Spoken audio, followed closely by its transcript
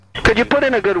Could you put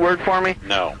in a good word for me?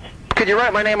 No. Could you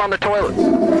write my name on the toilet?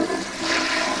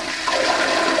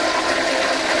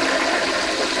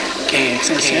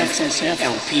 KXSF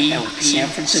LP San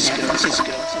Francisco.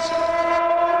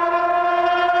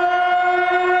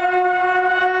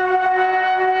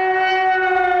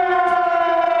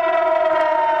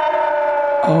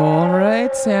 All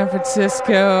right, San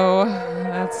Francisco.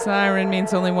 That siren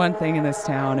means only one thing in this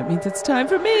town. It means it's time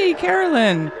for me,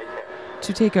 Carolyn,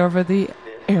 to take over the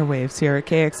airwaves here at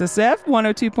KXSF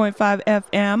 102.5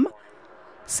 FM,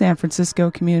 San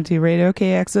Francisco Community Radio,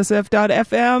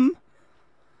 KXSF.FM.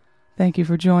 Thank you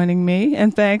for joining me,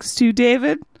 and thanks to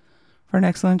David for an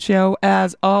excellent show.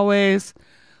 As always,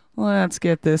 let's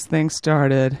get this thing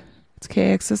started. It's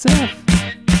KXSF.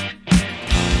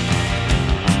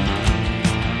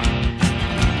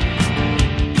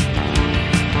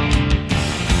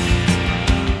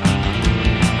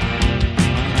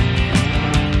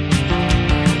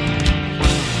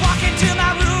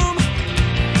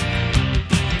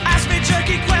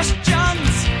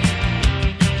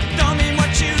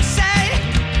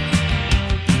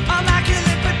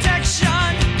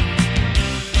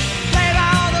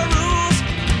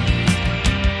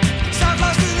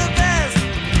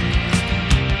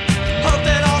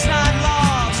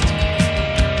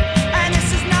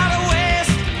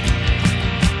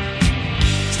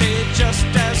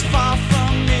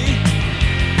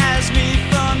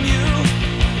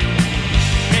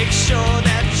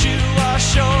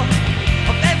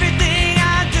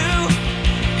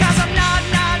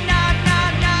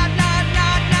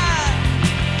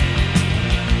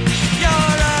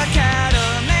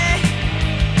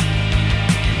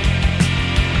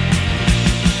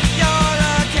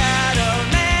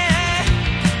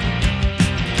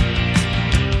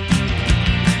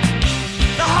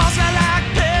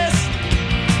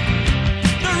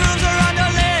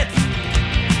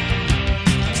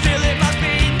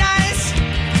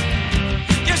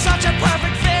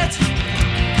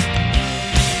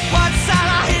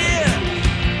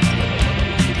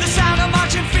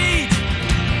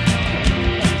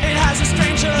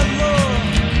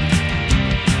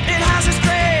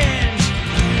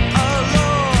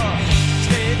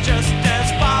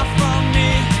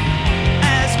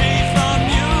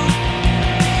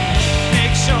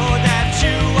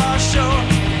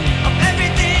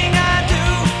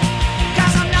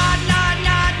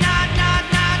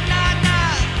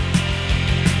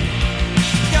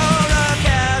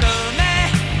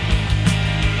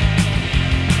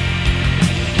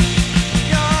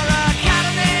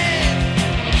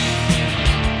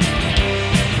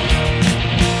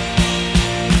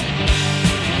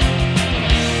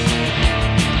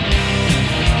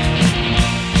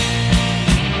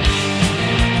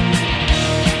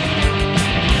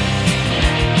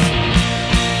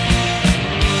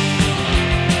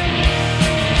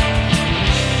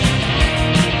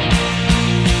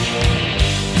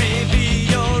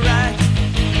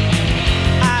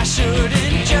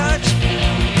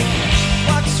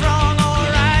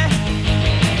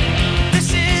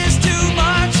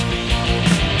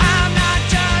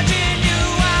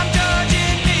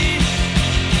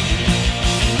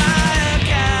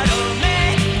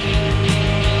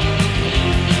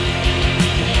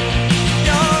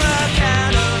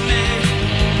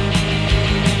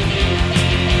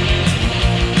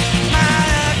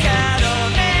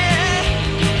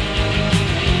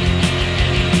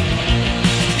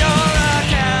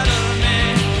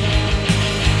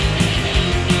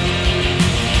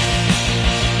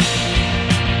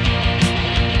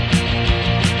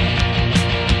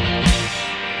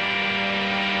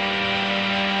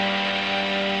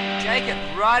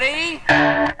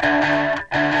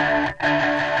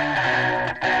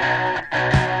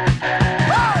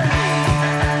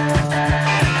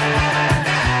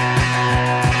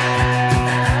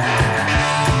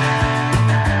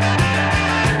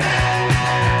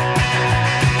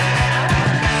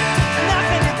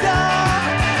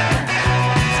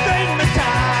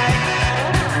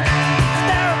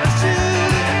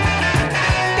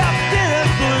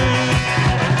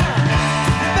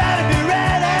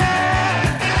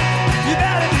 You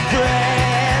better be brave.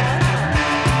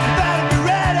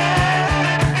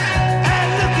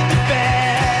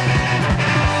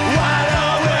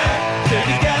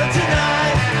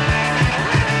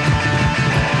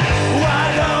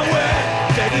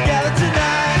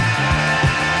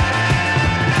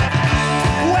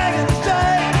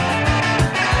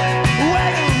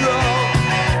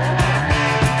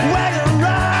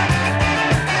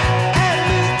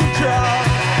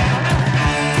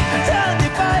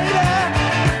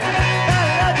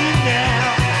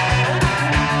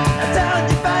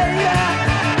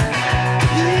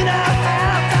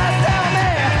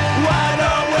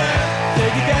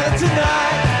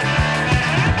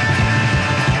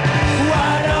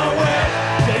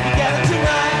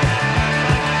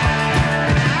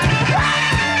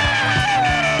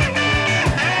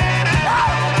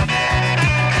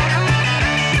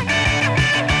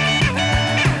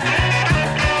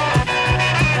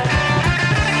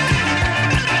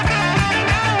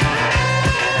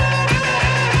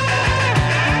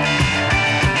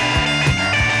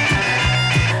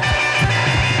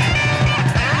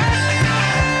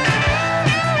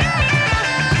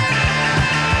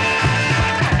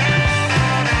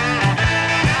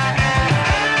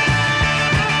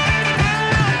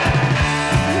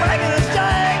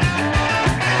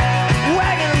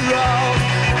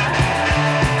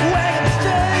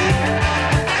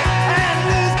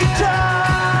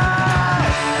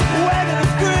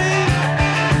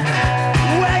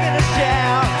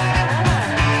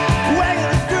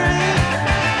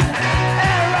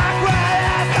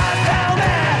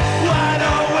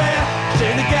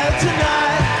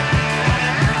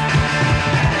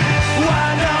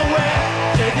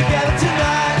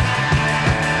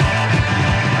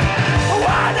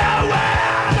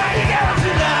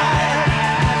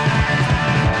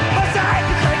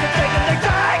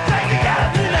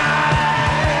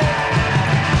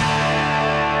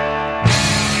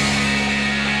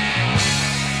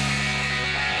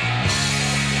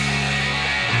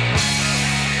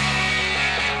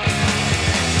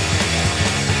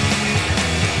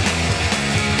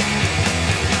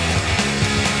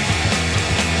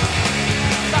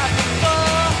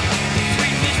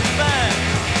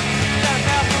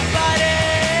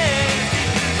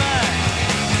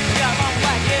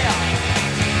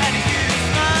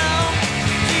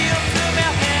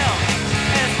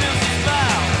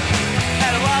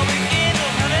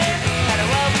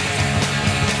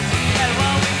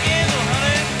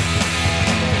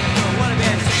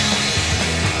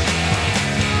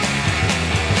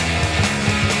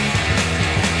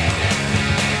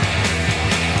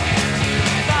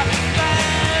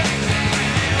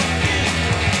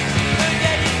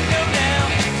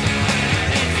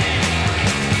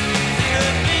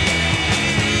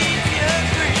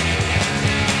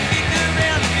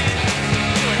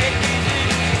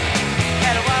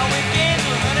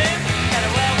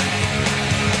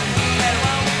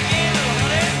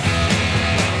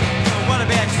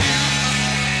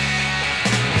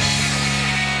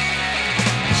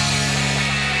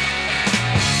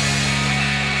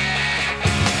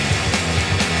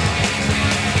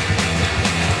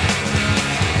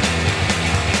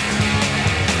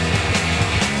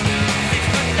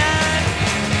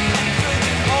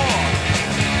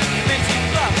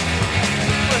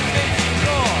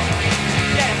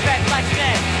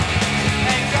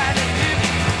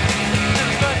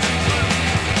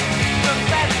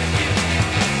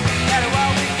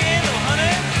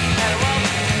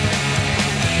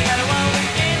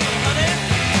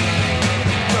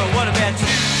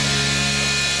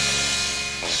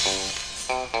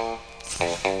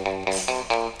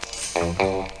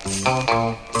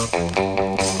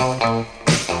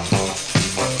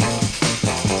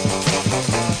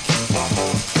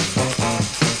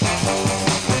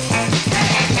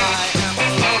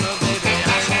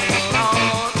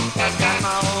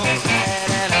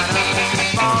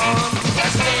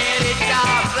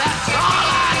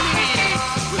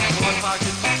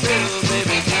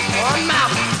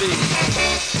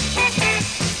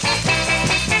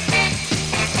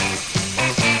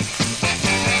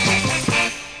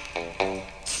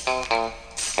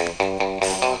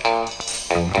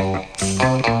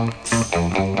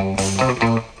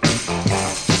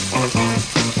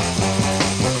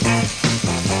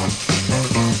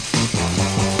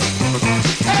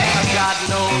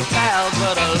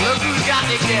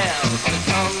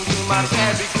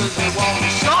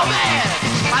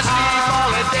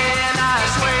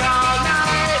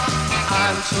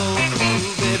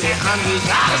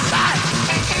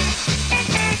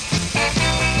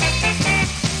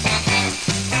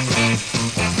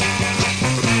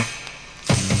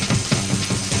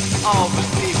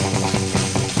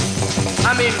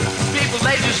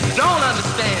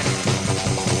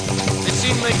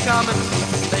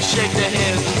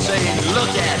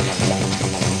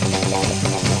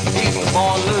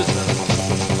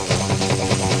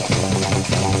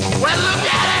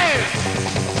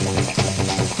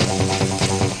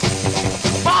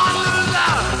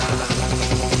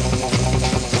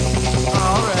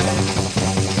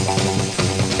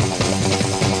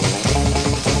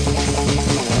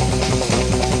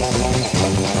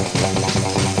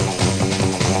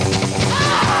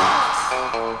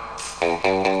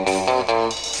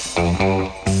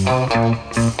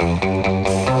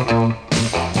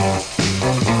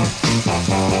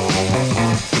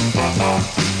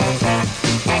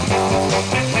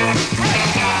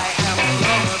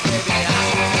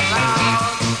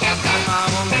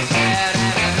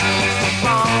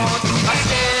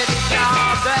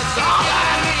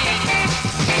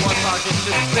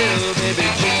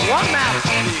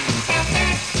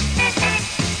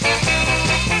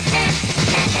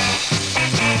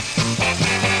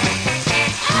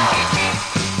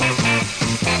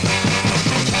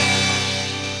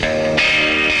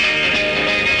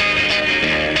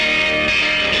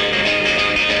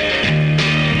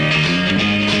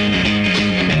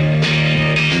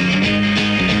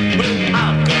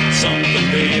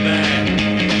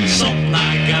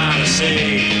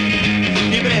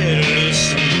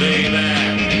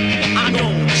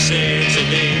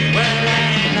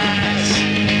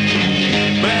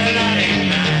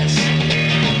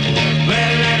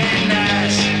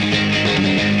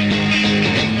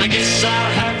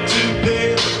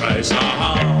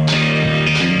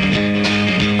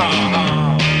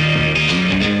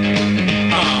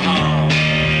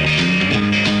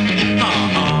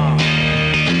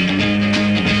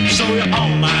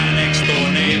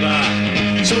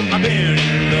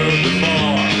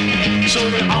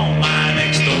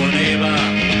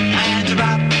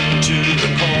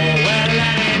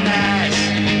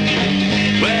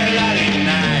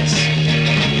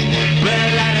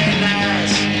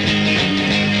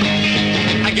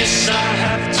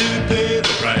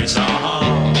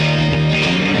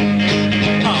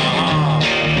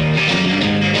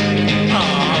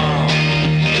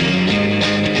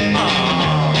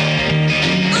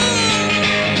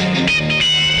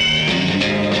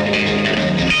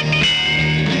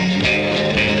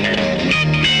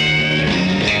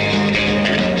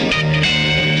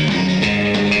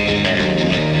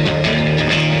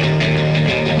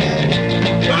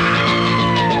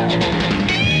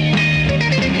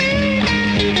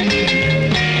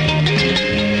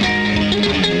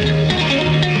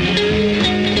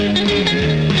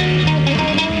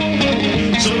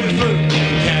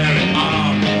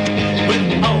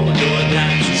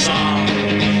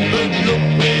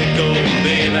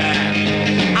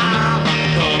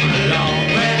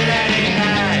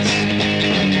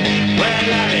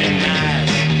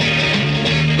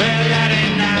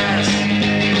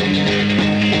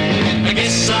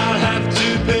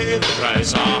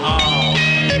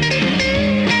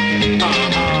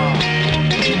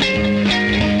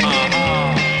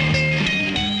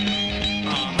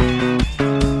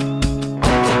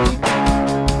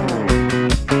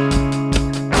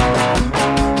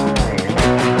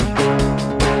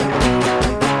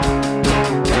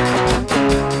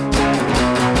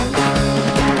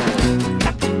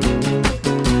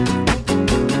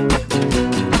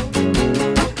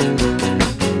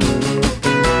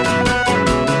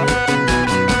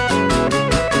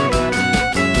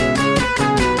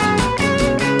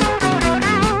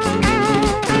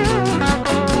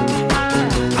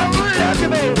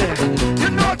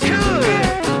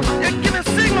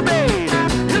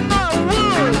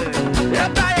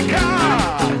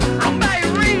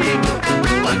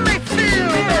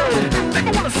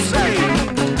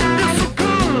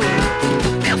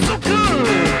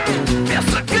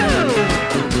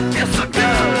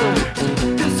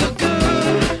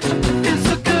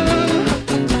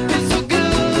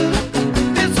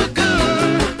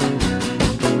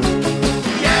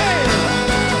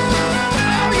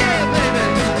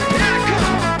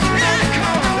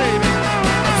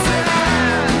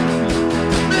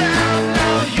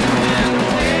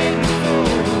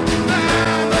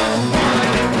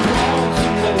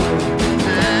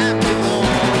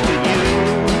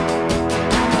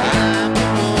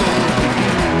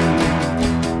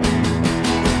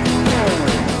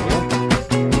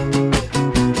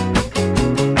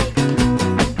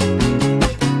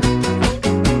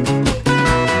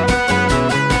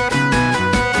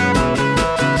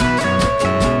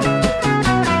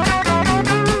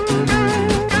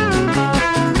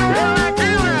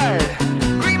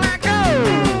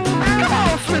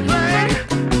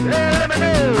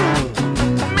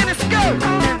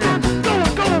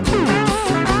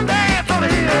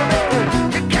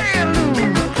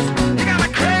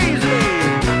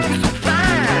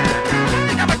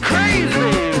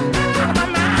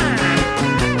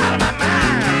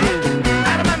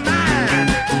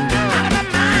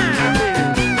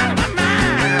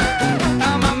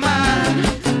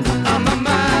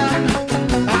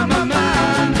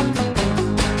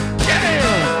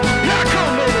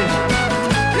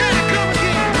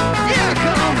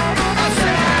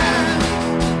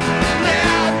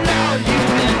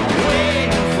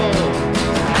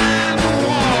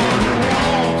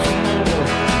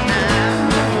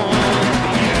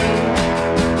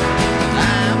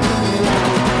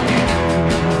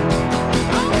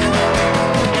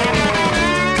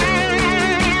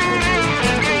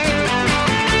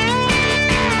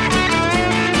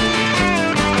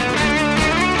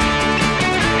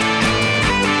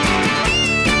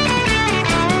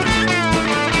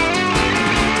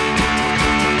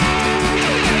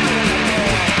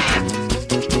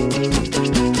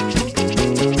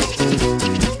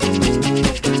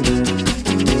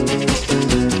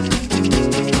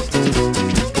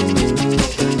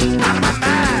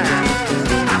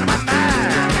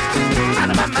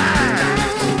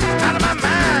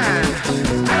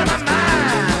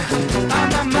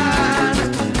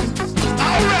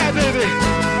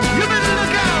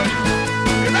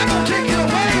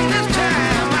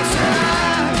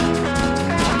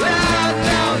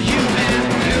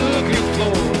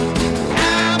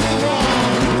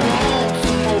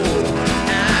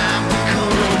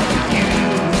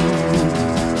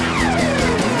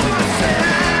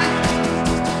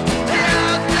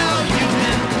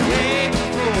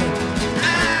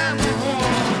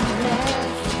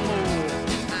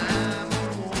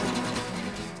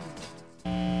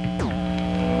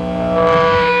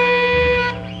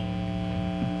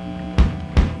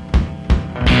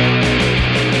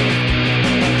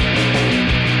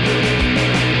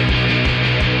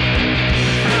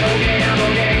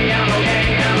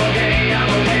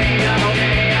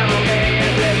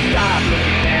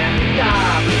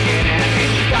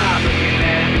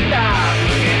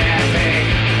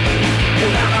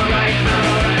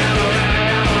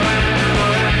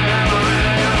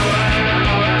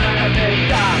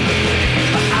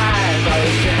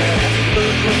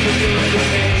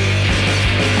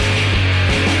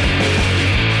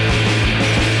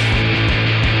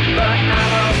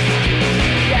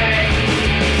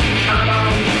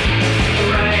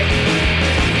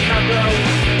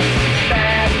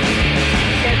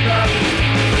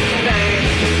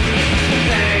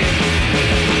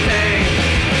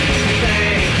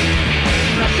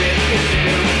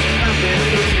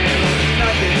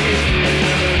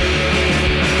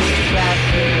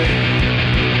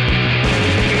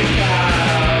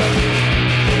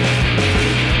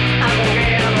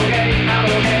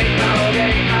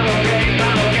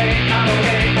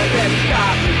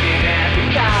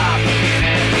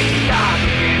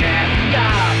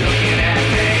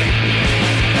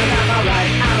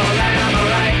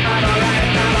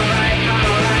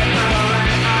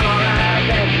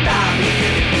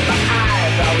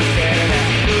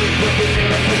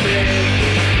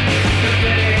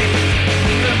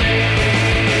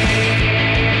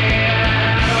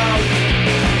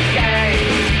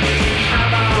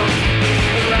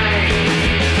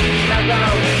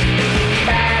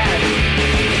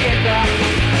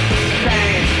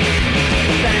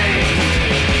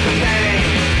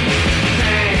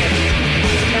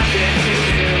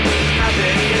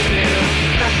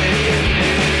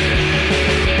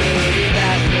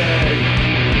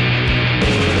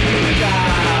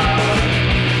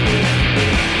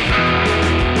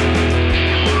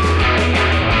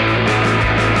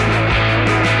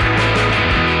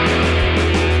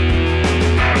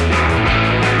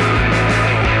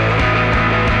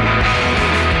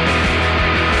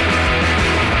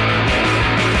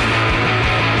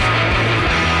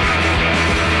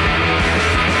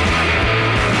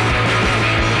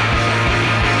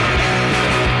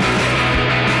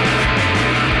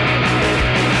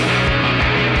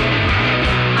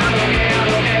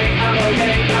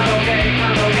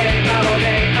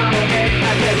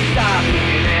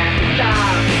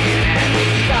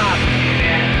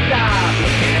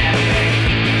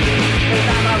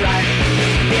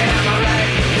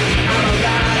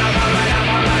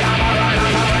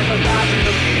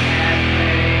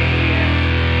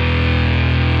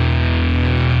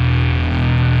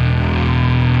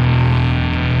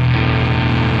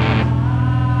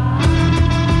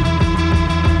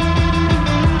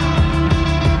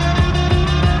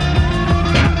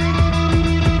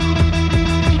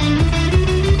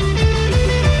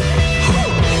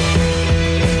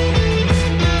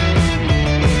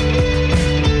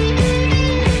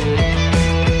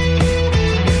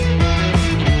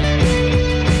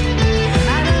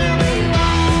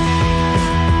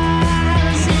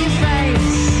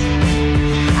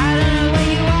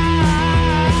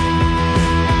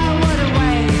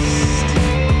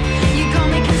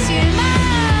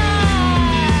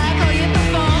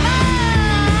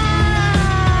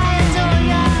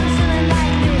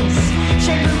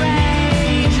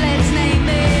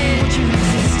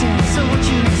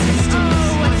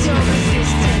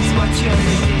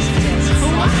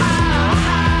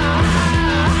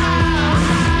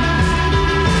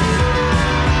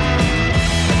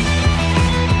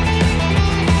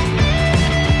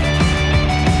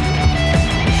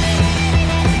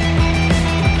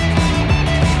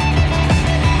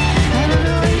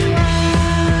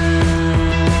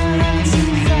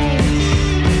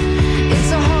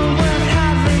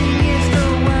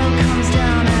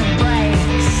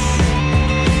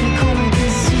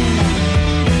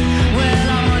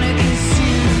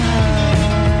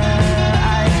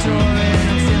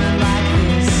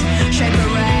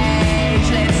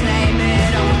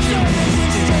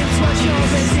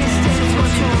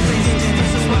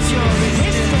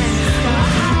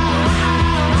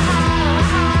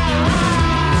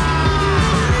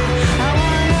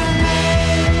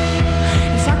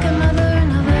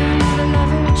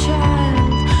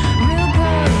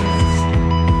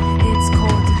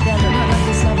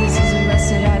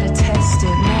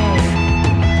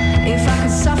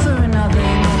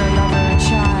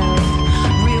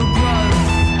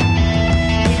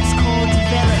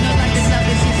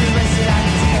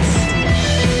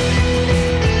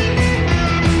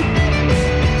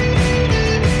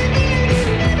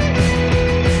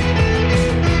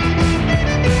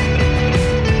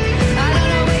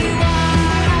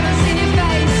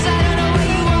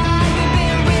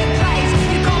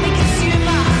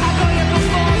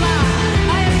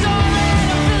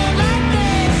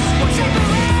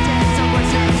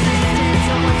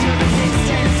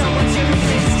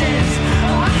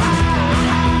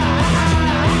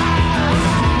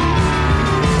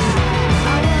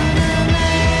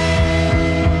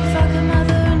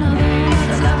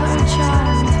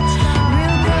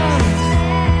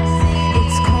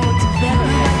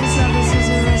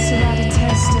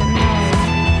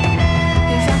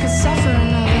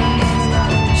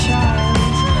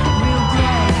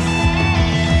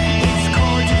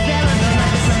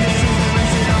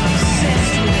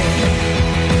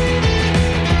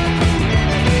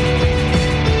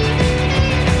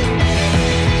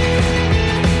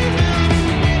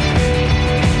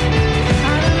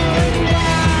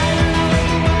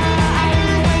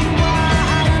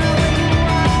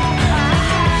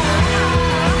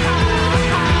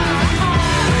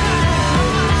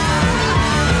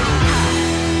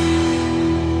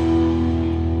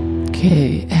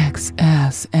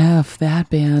 KXSF. That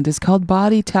band is called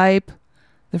Body Type.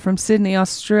 They're from Sydney,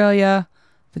 Australia.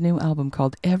 The new album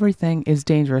called Everything is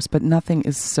Dangerous, but Nothing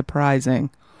is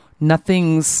Surprising.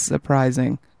 Nothing's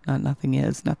surprising. Not nothing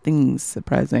is. Nothing's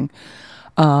surprising.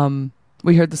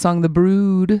 We heard the song The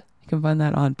Brood. You can find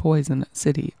that on Poison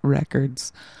City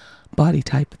Records. Body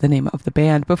Type, the name of the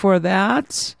band. Before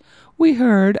that, we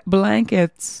heard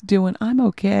Blankets doing I'm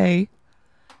Okay.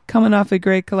 Coming off a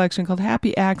great collection called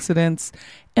Happy Accidents.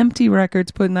 Empty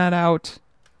Records putting that out.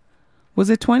 Was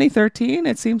it 2013?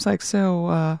 It seems like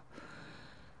so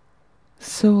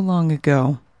long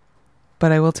ago.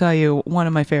 But I will tell you, one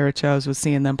of my favorite shows was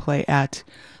seeing them play at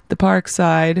the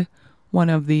Parkside, one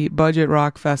of the budget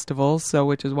rock festivals, so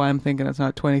which is why I'm thinking it's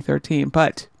not 2013,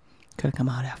 but could have come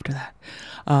out after that.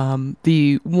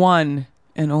 The one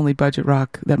and only budget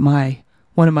rock that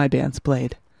one of my bands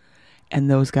played. And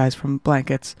those guys from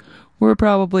Blankets were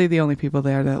probably the only people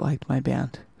there that liked my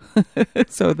band.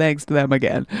 So thanks to them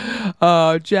again.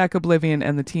 Jack Oblivion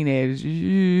and the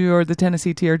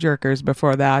Tennessee Tearjerkers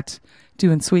before that.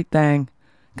 Doing Sweet Thing.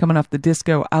 Coming off the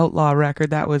Disco Outlaw record.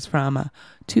 That was from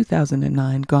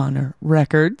 2009 Goner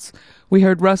Records. We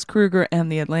heard Russ Kruger and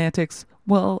the Atlantics.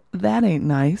 Well, that ain't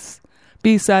nice.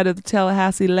 B-side of the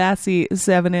Tallahassee Lassie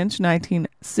 7-inch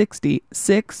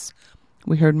 1966.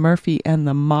 We heard Murphy and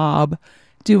the Mob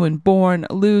doing Born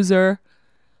Loser.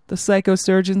 The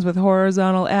Psychosurgeons with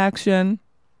Horizontal Action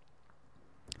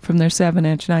from their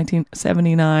 7-inch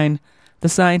 1979. The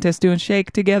Scientists doing Shake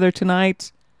Together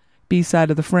Tonight. B-side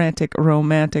of the Frantic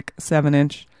Romantic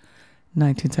 7-inch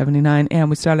 1979. And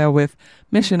we start out with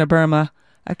Mission of Burma,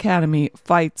 Academy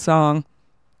Fight Song.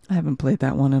 I haven't played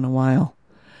that one in a while.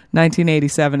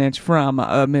 1987-inch from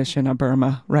Mission of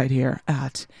Burma right here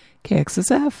at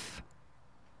KXSF.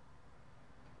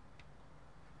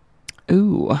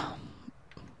 Ooh.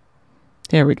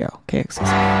 Here we go. KXSF.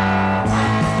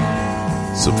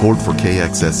 Support for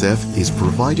KXSF is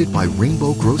provided by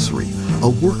Rainbow Grocery, a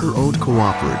worker-owned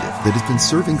cooperative that has been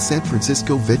serving San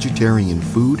Francisco vegetarian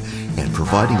food and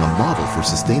providing a model for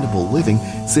sustainable living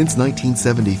since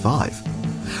 1975.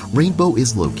 Rainbow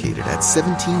is located at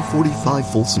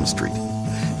 1745 Folsom Street.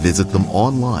 Visit them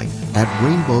online at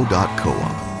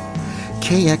rainbow.coop.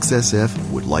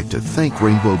 KXSF would like to thank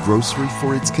Rainbow Grocery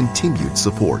for its continued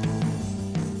support.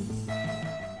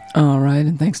 All right,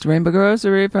 and thanks to Rainbow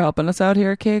Grocery for helping us out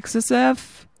here at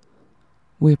KXSF.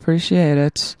 We appreciate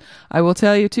it. I will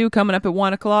tell you, too, coming up at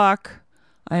 1 o'clock,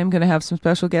 I am going to have some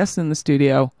special guests in the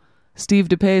studio. Steve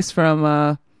DePace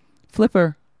from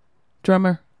Flipper,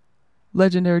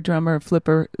 legendary drummer of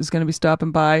Flipper, is going to be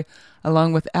stopping by,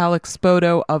 along with Alex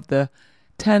Spoto of the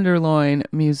Tenderloin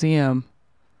Museum.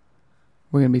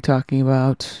 We're going to be talking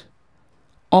about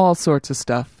all sorts of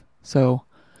stuff. So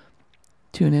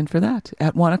tune in for that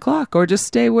at 1 o'clock, or just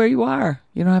stay where you are.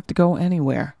 You don't have to go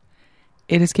anywhere.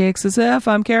 It is KXSF.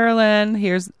 I'm Carolyn.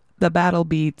 Here's the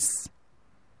Battlebeats.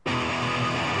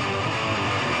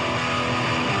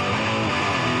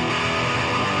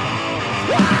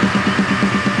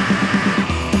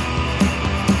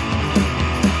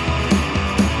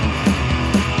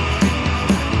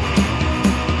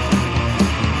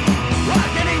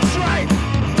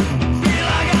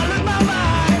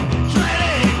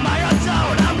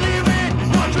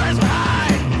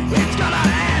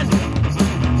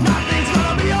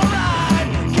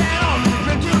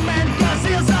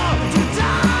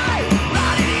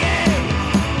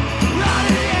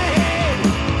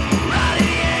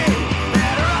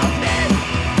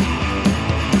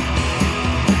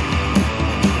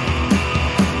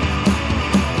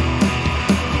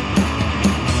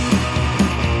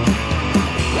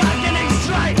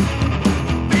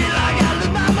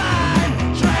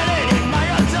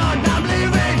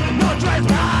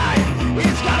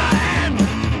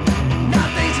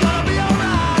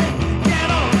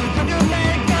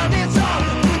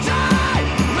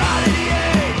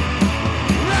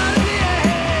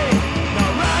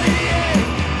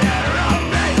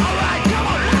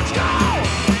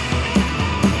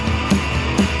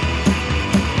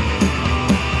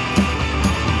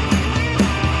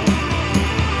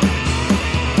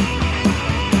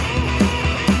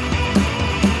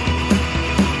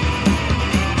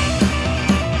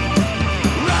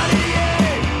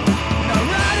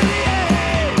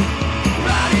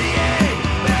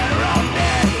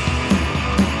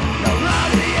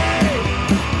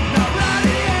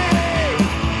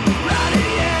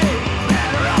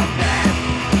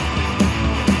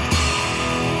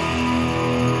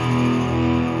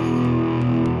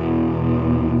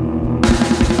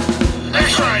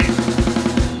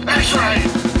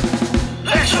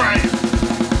 That's right.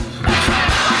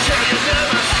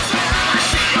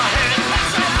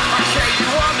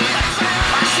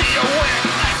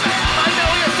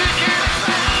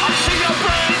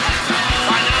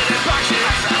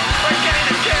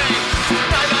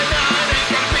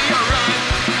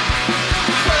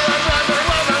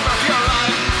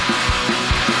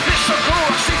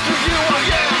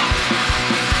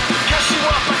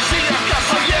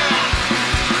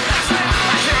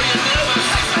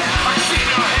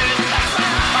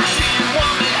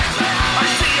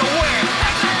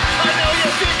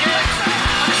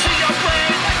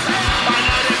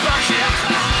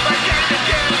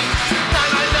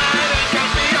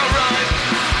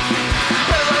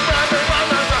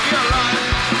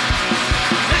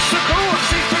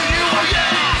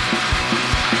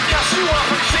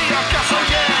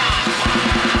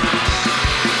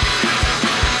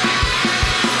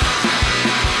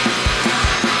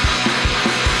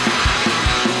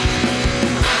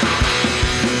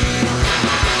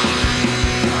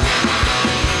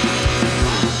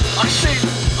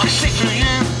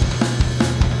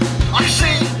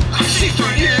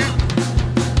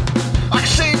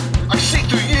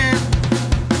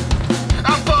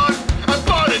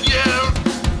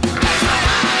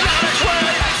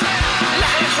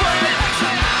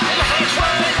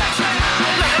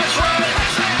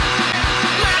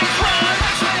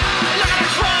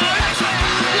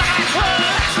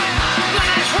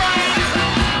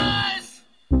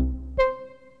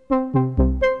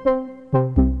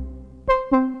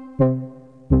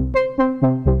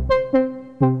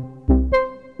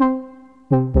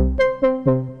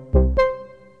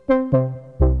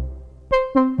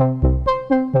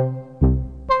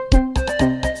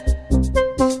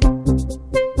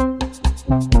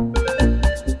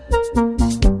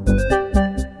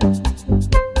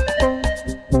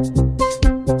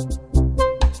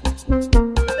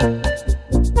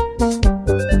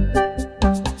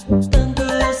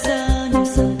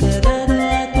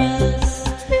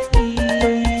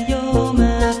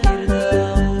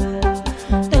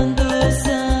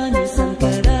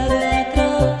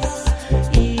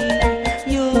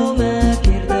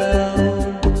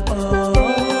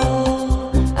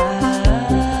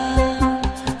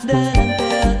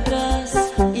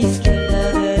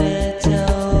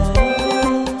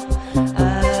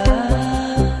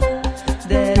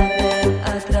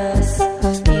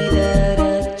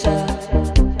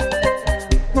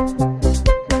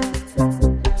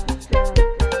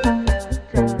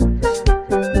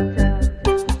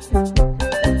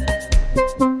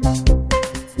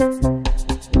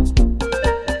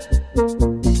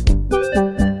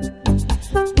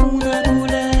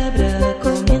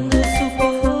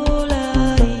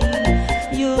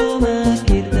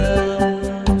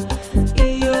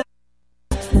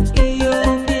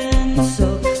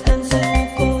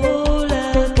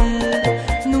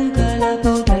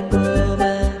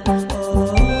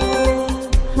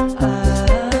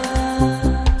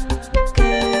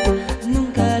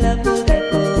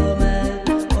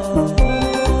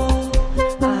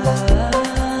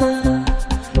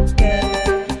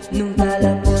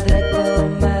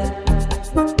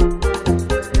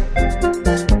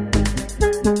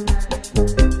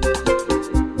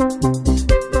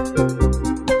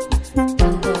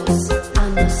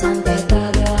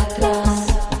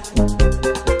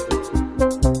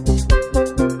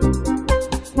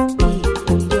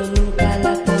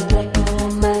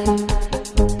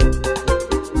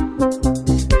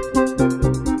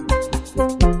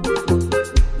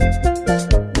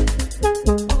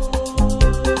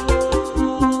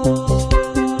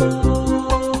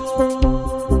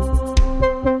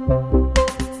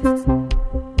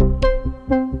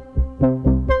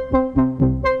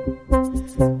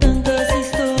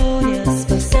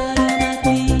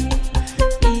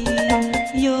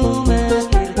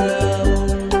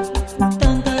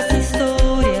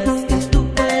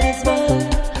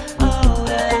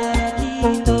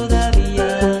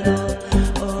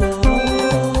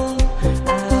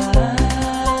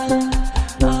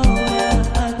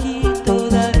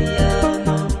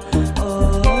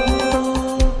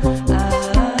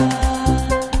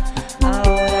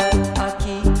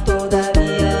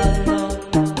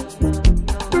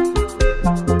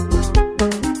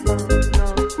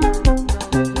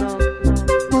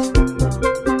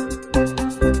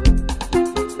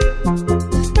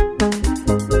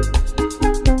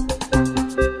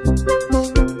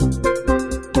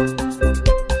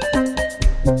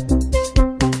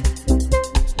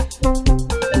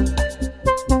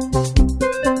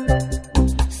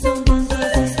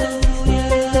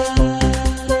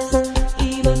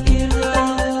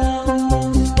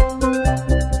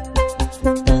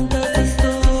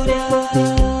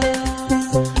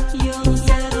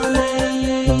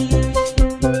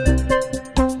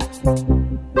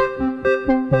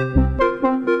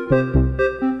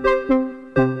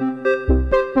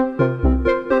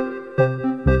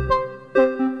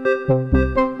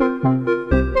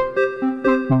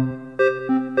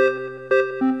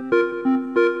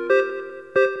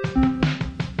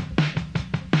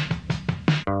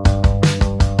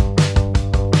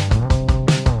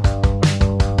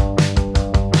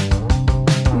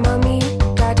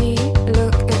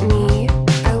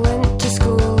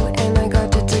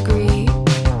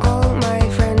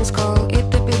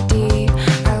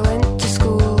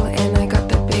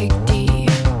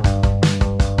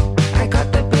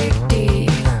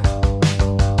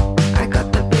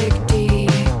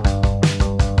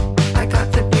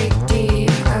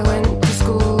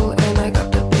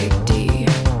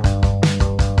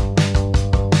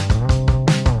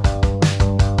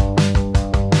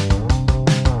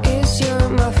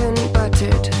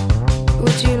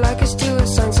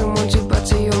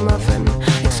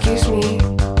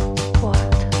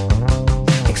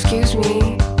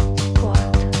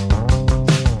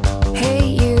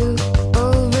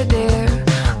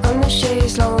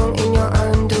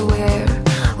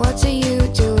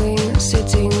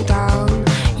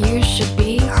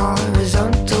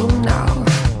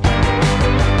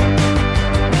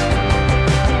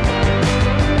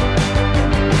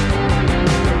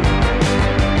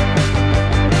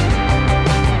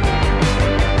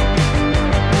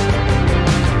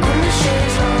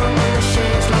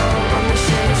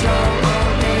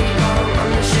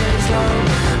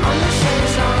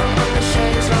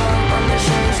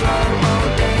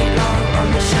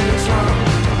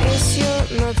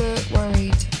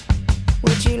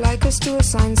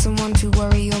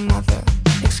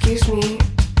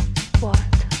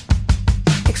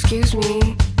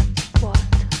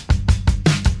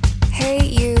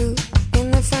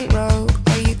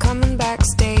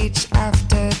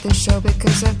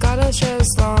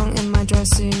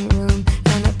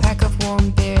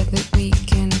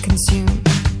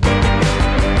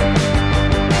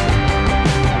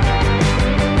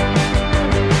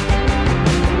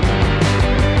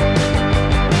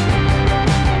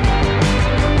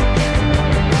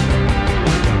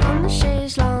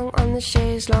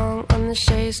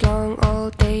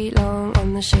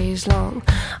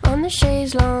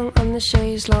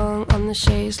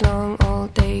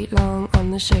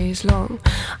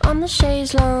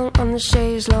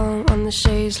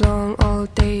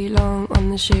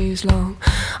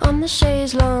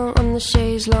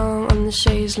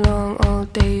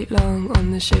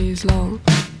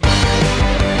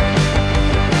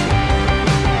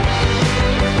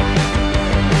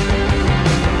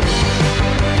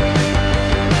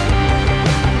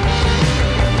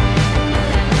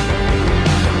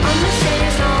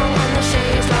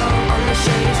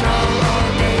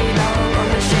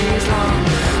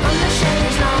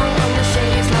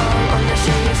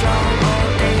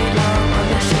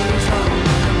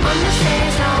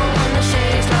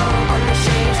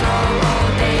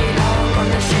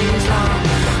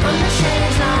 On the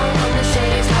chaise longue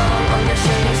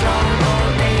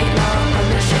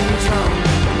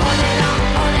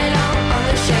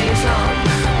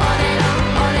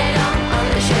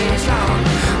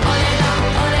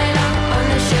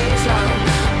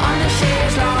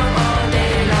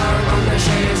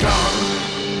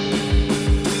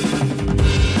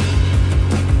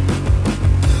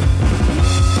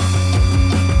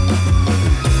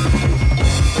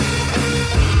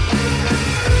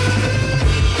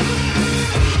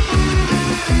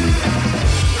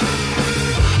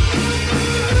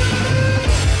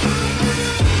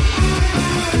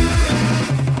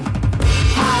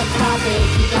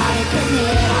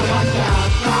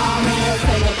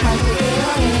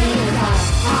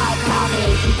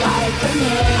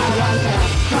commit. I want to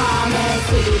promise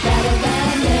to be better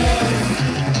than this.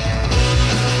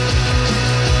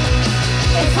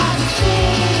 It's hard to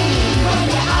see when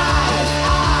your eyes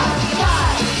are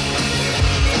shut.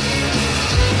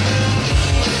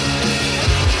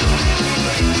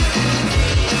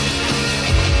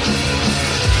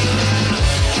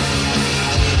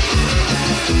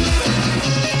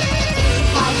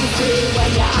 Hard to see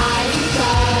when your eyes are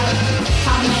shut.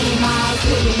 How many miles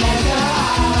do you measure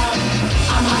up?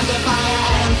 I'm under fire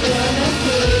and I'm feeling the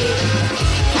heat.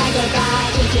 Can't go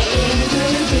back if you're in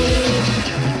too deep.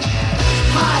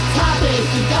 Hot topic,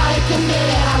 you gotta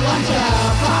commit. I want your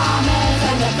promise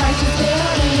and the pressure's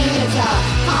building. It's a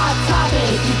hot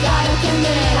topic, you gotta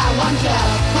commit. I want your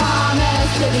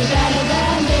promise to be better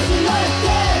than this. You look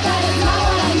good, but it's not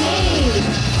what I need.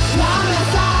 Now I'm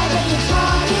outside, but you're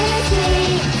trying to see.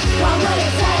 What would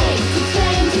it take to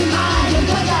change your mind and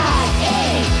put that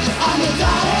ink on the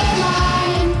dotted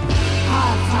line?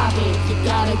 Hot topic, you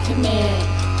gotta commit.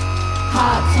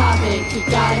 Hot topic, you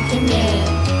gotta commit.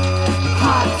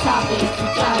 Hot topic, you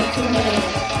gotta commit.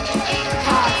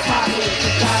 Hot topic, you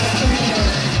gotta commit.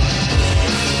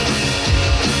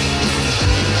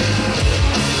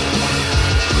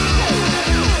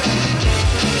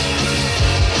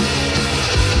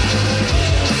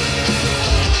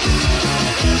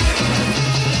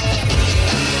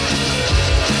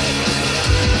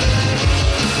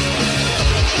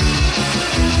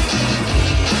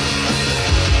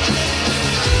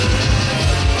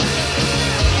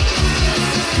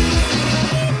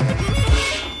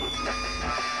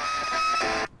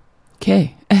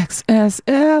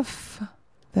 KXSF.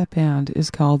 That band is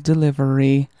called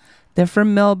Delivery. They're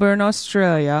from Melbourne,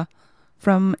 Australia,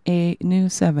 from a new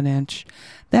 7-inch.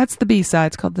 That's the B-side.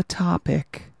 It's called The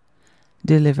Topic.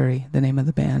 Delivery, the name of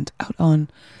the band, out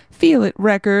on Feel It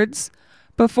Records.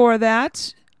 Before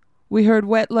that, we heard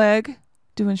Wet Leg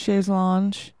doing Chaise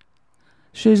Lounge,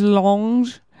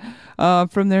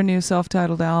 from their new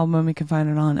self-titled album. You can find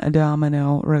it on a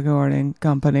Domino Recording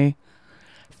Company.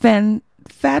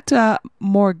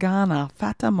 Fatamorgana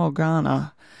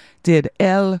did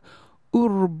El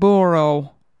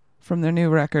Urboro from their new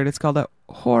record. It's called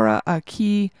Hora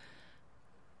Aquí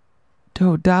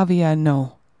Todavía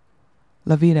No.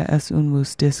 La Vida es un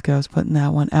Mus Disco's putting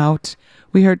that one out.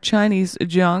 We heard Chinese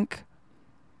Junk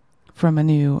from a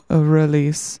new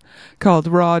release called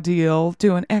Raw Deal,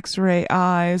 doing X-Ray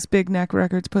Eyes. Big Neck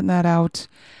Records putting that out.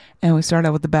 And we start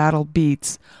out with the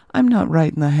Battlebeats. I'm Not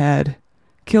Right in the Head.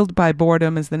 Killed by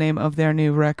Boredom is the name of their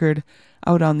new record,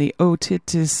 out on the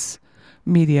Otitis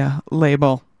Media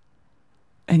label.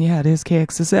 And yeah, it is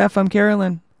KXSF. I'm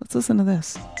Carolyn. Let's listen to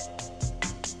this.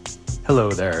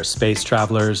 Hello there, space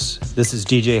travelers. This is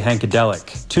DJ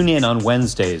Hankadelic. Tune in on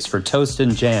Wednesdays for Toast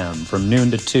and Jam from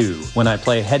noon to 2 when I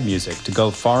play head music to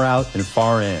go far out and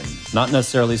far in. Not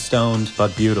necessarily stoned,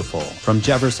 but beautiful. From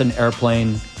Jefferson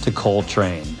Airplane to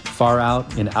Coltrane. Far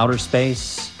out in outer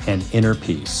space and inner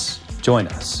peace. Join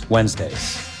us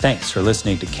Wednesdays. Thanks for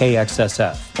listening to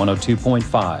KXSF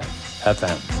 102.5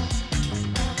 FM.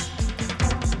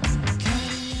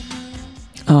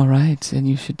 All right, and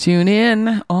you should tune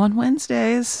in on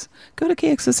Wednesdays. Go to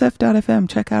KXSF.FM.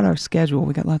 Check out our schedule.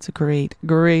 We got lots of great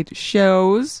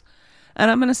shows.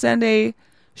 And I'm going to send a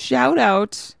shout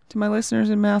out to my listeners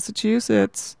in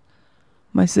Massachusetts.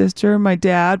 My sister, my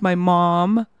dad, my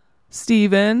mom,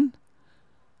 Stephen,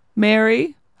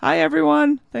 Mary. Hi,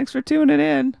 everyone. Thanks for tuning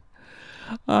in.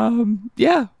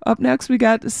 Up next, we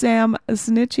got Sam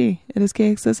Snitchy. It is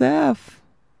KXSF.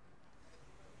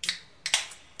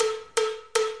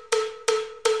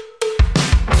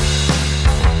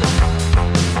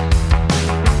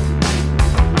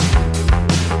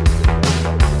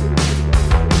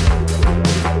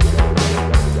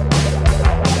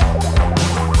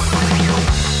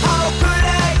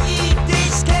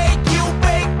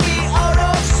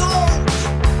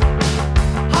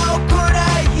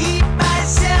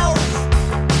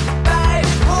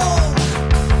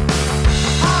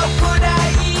 How could I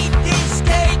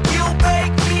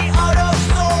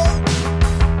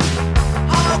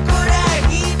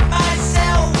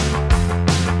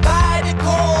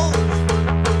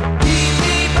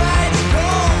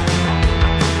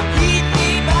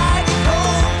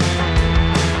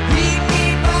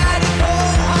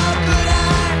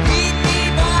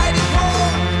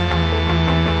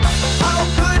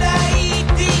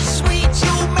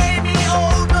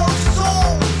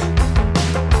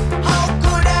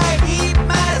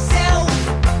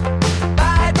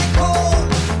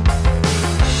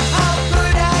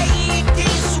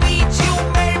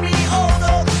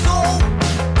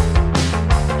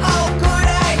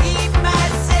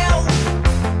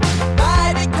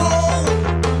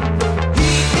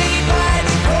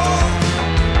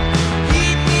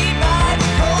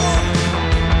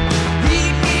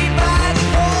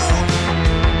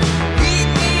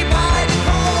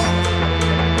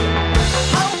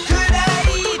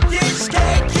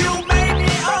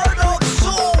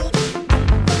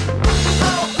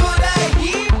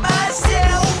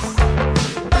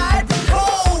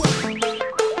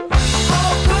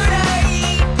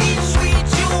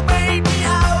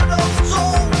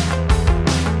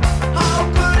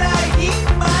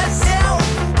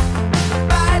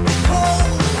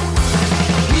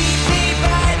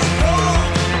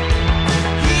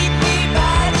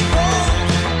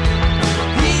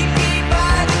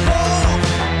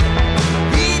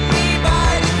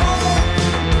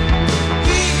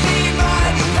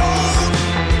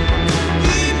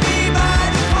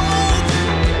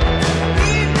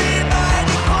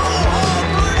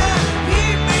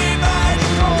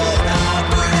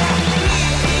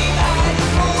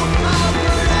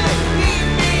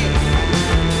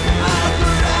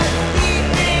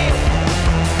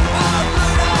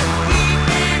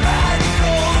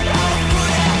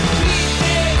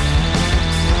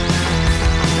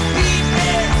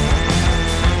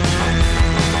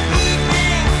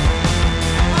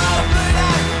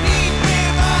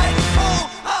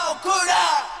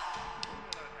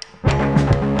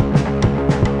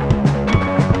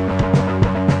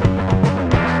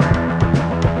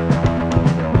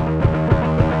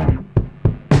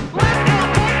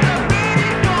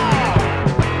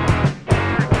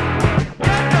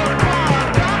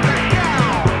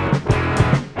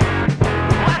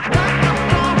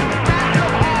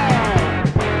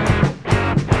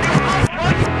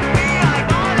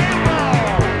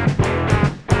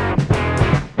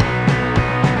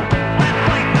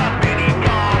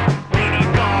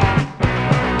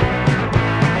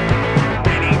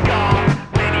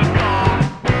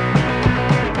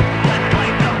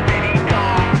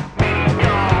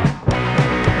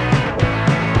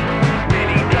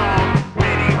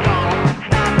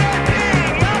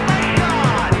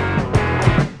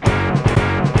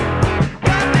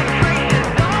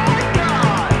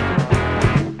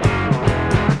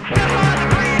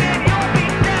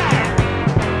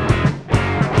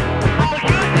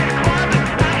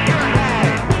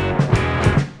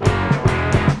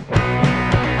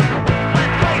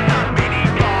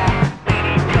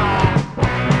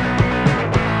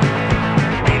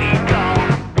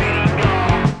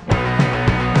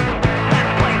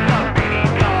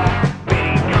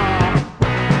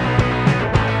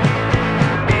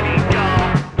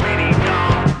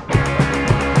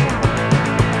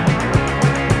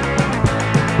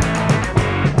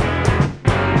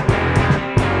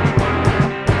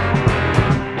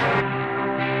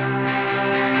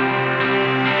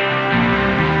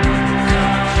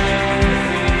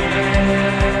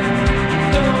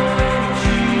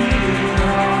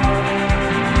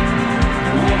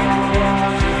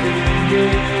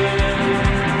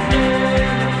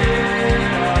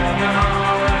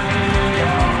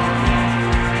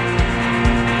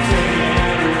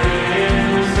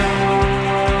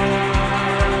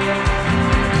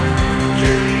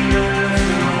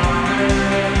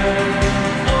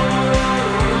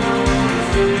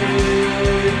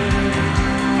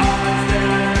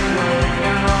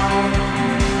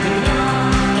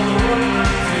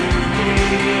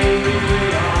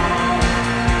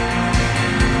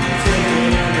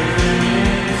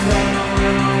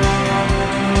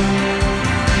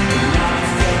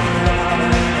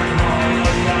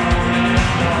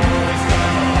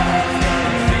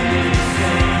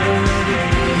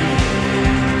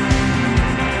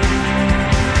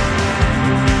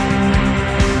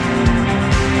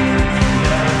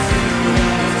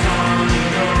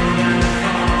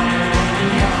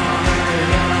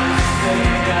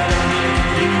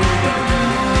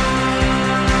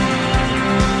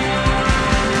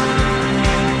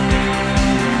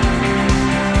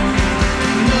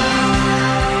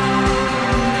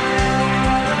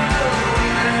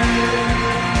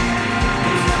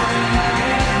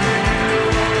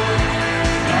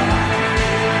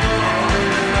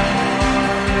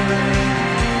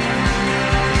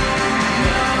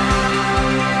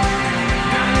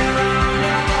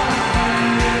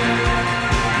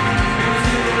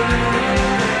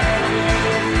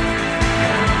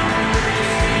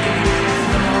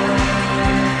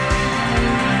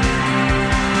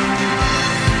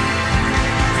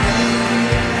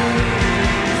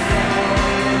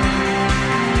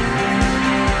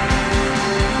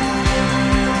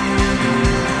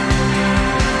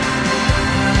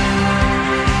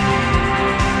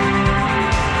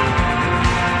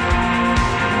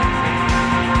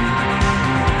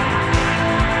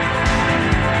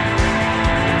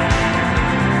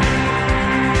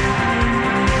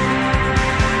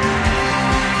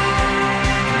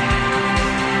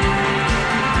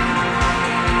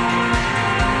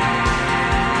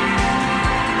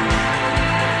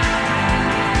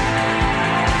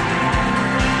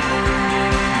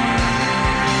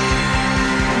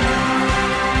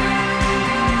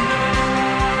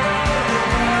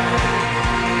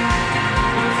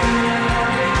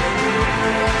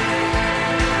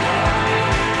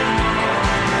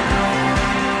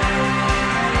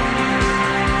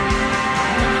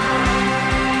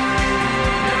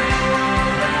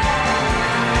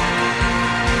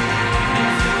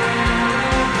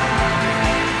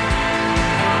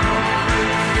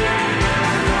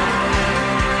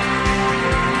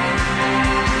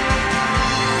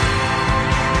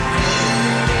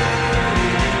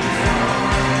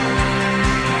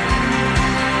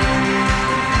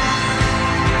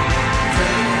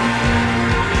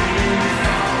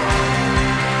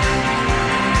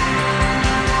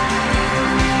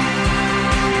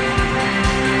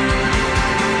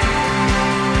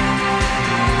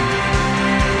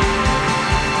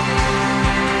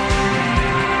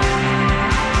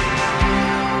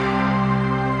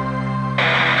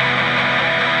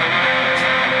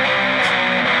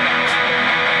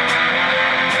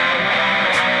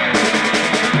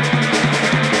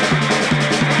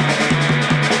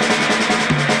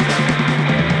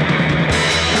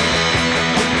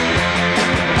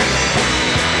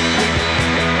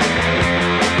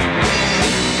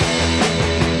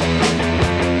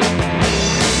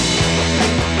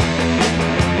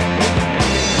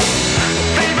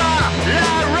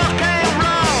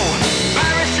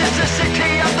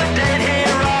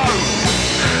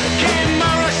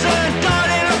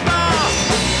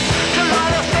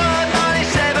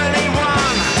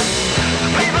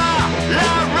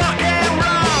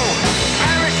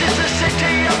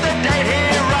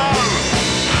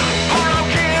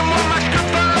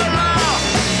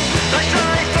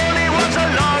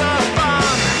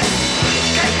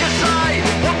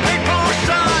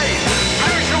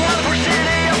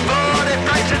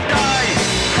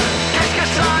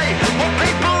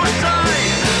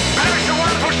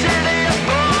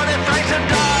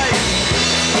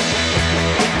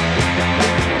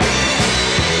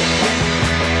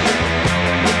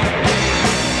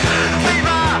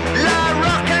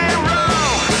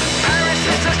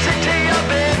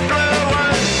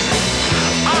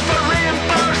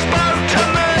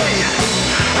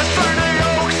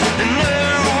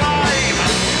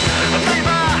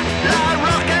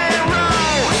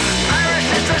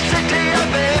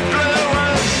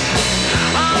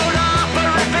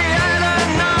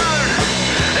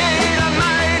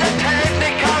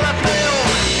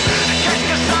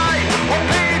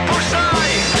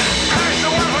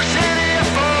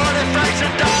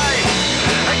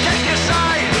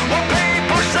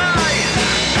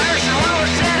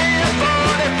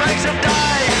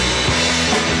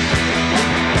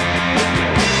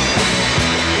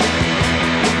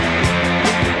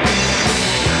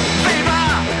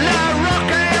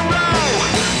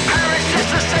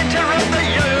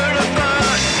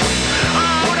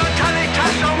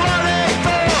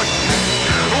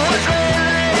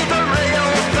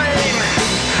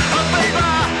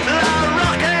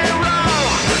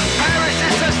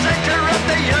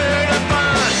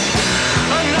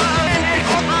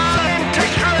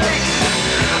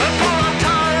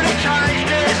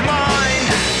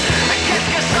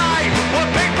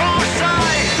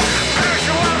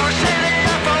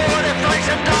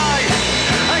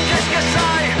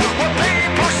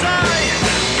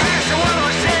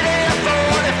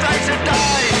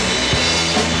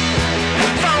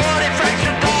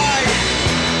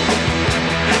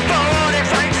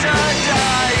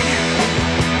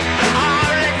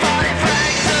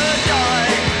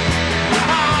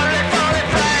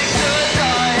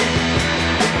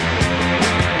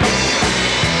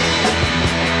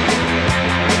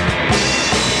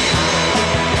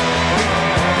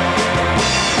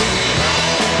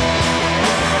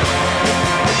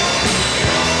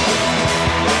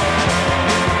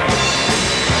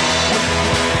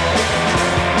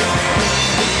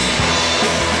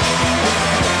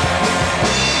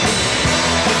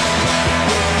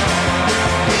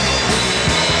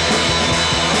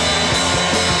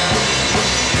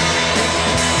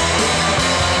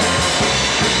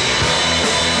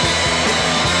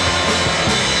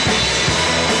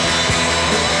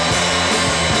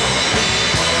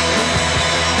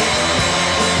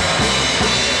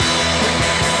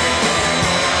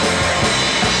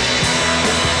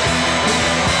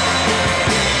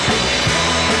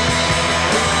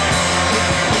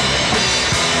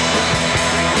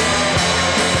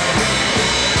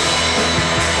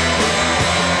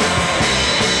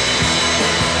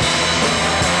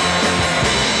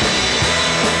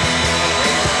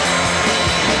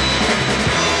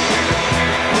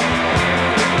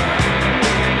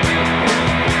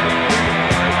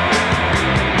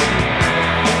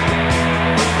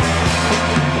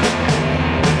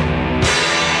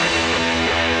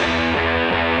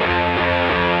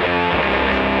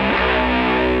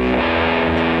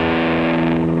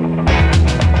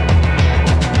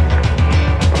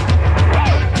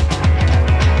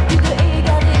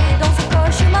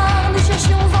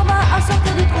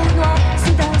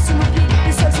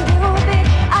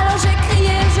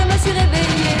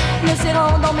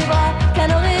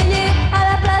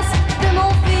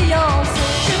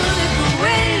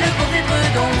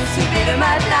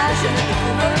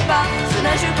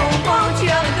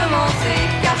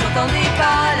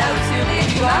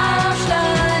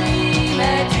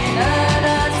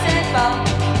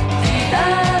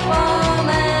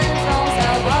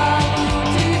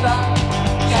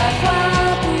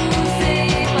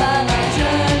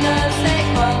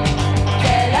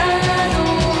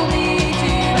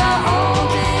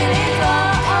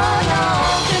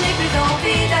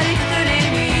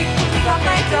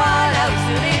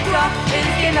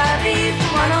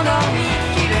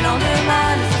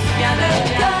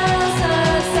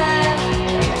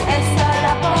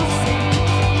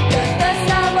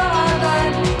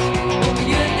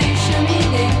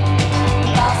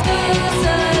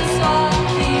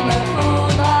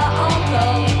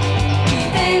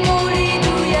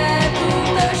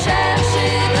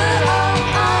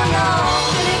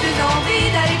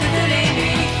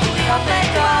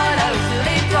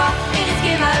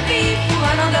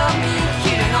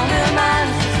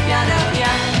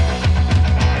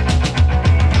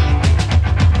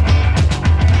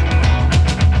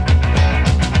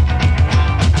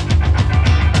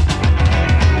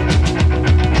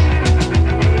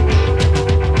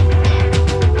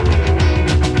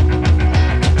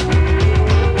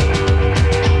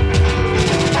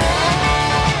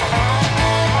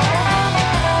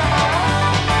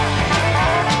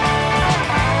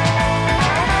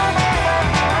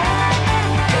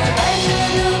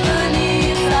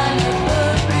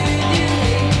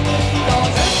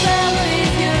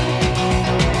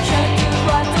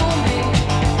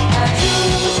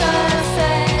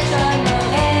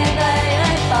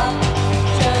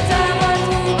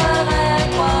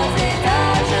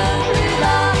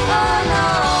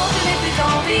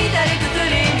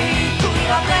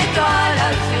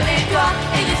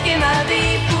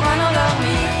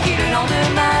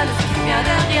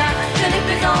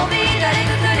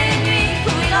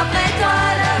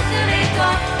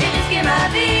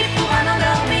vie pour un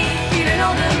endormi qui le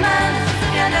lendemain ne se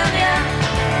souvient de rien.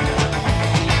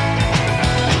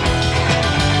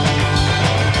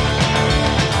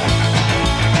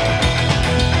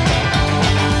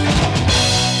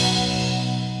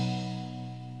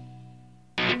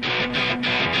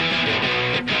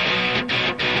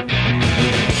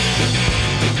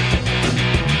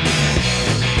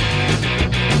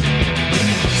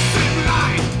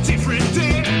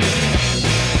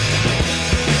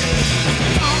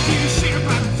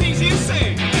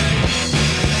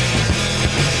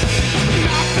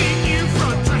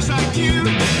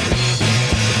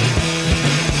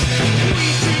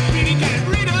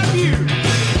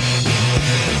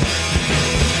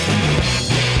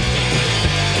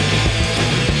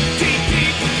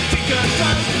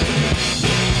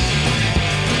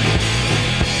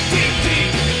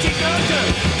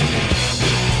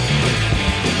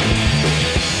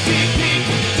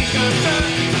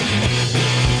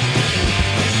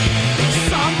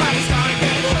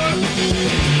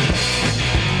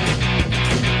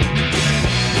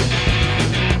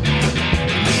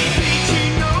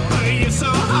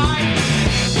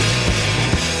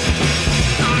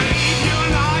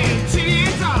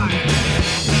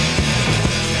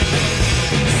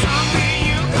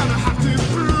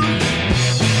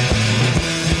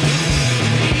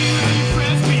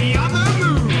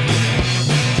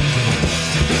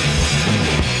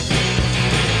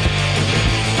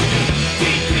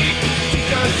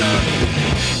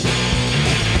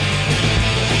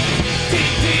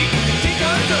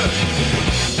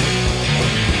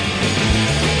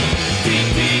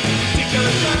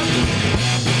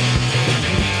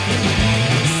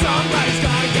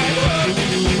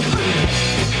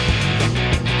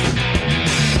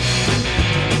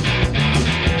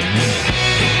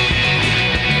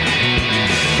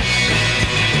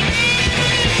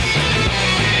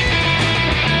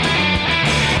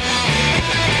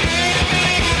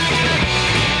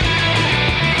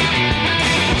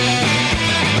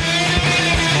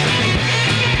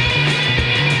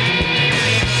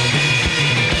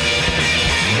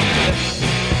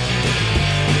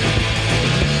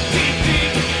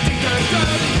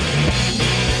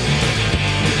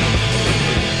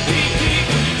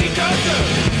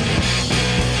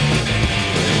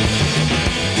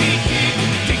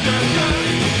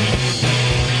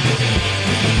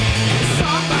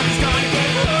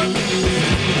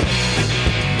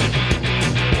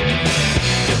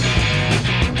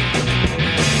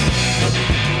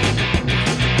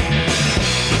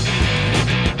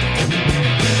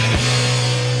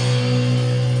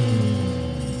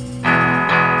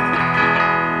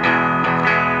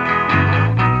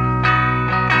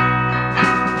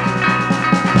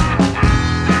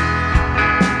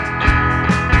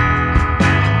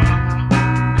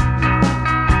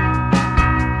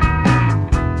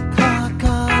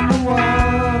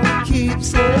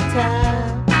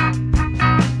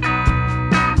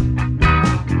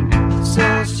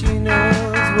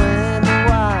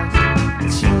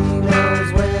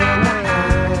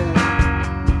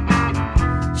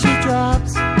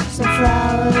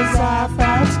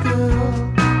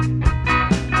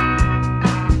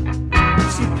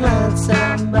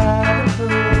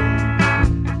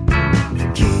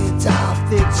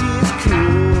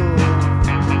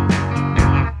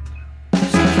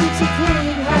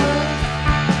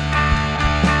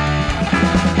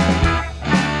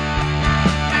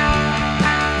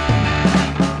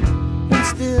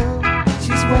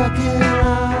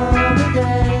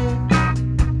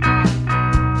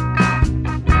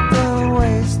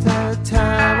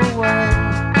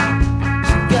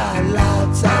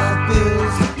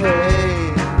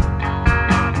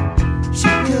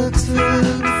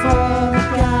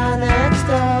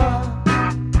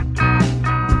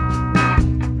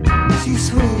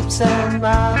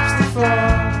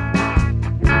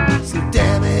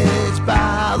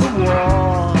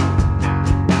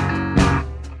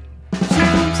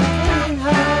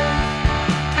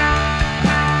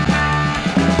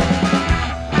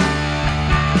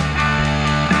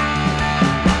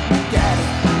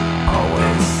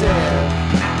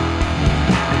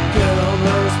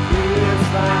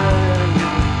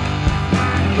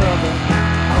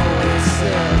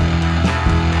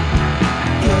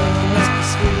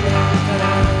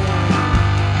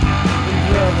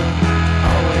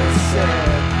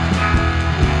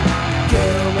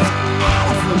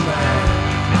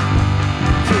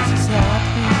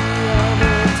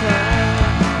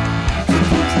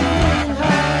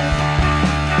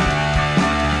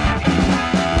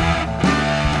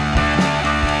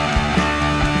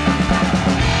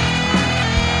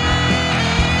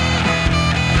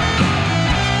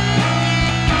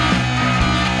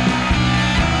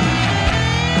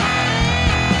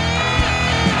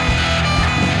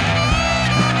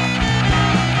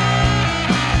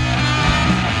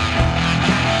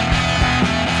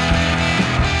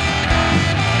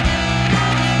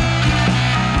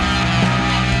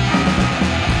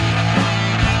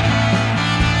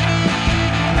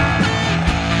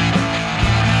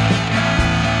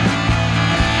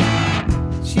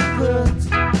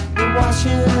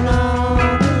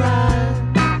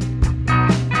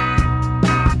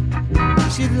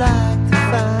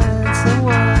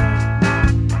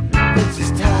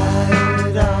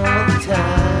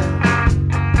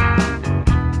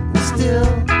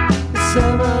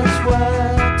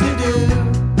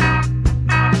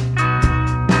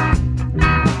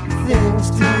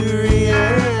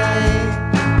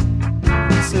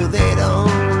 so they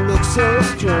don't look so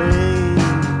strange.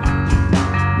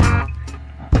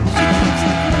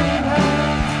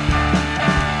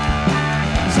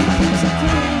 She keeps a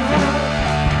clean house.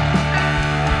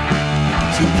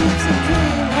 She keeps a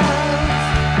clean house.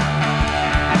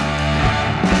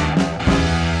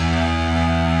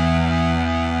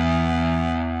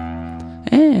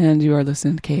 And you are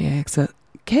listening to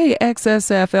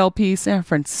KXSF LP San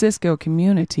Francisco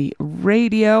Community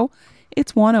Radio.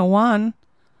 It's 101.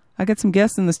 I got some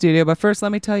guests in the studio, but first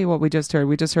let me tell you what we just heard.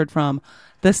 We just heard from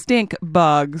the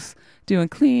Stinkbugs doing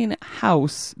Clean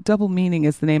House. Double Meaning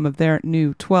is the name of their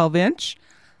new 12-inch.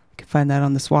 You can find that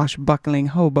on the Swashbuckling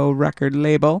Hobo record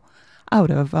label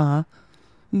out of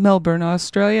Melbourne,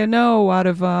 Australia. No, out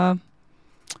of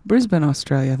Brisbane,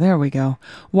 Australia. There we go.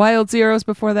 Wild Zeros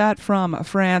before that from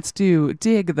France do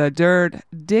Dig the Dirt.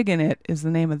 Diggin' It is the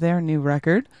name of their new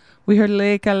record. We heard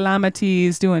Les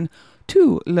Calamites doing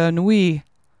Toute la Nuit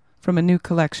from a new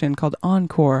collection called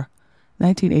Encore,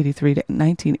 1983 to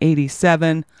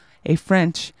 1987. A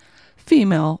French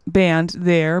female band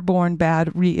there, Born Bad,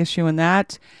 reissuing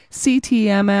that.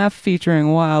 CTMF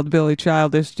featuring Wild Billy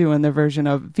Childish doing their version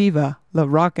of Viva la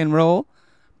Rock and Roll.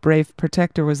 Brave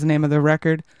Protector was the name of the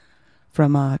record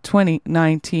from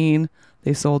 2019.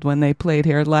 They sold when they played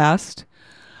here last.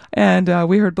 And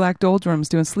we heard Black Doldrums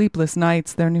doing Sleepless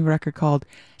Nights, their new record called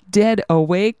Dead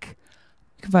Awake.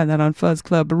 You can find that on Fuzz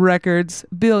Club Records.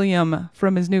 Billiam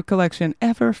from his new collection,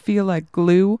 Ever Feel Like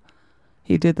Glue.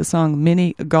 He did the song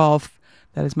Mini Golf.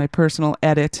 That is my personal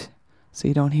edit, so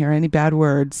you don't hear any bad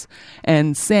words.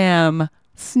 And Sam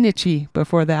Snitchy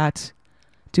before that,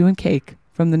 doing Cake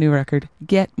from the new record,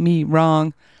 Get Me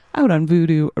Wrong, out on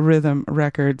Voodoo Rhythm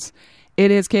Records. It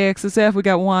is KXSF. We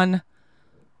got one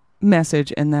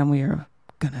message, and then we are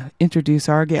going to introduce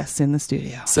our guests in the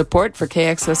studio. Support for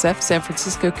KXSF San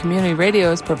Francisco Community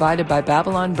Radio is provided by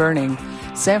Babylon Burning,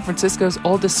 San Francisco's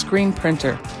oldest screen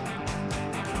printer.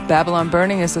 Babylon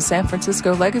Burning is a San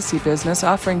Francisco legacy business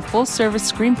offering full-service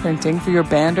screen printing for your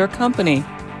band or company.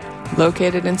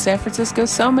 Located in San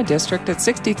Francisco's Soma District at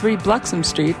 63 Bluxom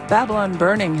Street, Babylon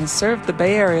Burning has served the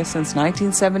Bay Area since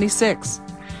 1976.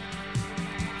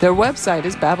 Their website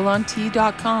is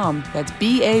babylontee.com. That's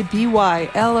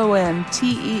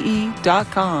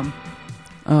BABYLONTEE.com.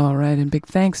 All right, and big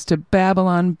thanks to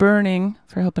Babylon Burning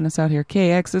for helping us out here,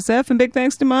 KXSF, and big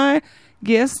thanks to my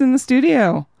guests in the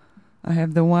studio. I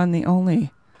have the one, the only,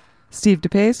 Steve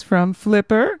DePace from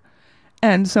Flipper,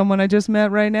 and someone I just met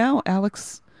right now,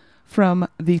 Alex from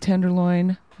the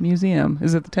Tenderloin Museum.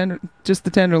 Is it just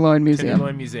the Tenderloin Museum?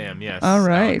 Tenderloin Museum, yes. All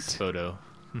right. Alex Soto.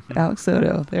 Alex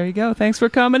Soto. There you go. Thanks for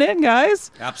coming in,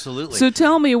 guys. Absolutely. So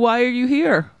tell me, why are you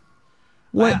here?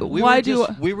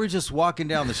 We were just walking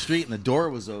down the street and the door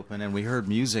was open and we heard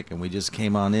music and we just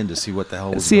came on in to see what the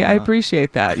hell was going on. I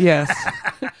appreciate that. Yes.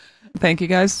 Thank you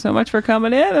guys so much for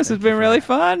coming in. This has been really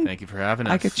fun. Thank you for having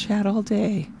us. I could chat all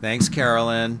day. Thanks,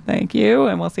 Carolyn. Thank you,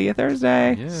 and we'll see you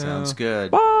Thursday. Yeah. Sounds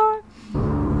good. Bye.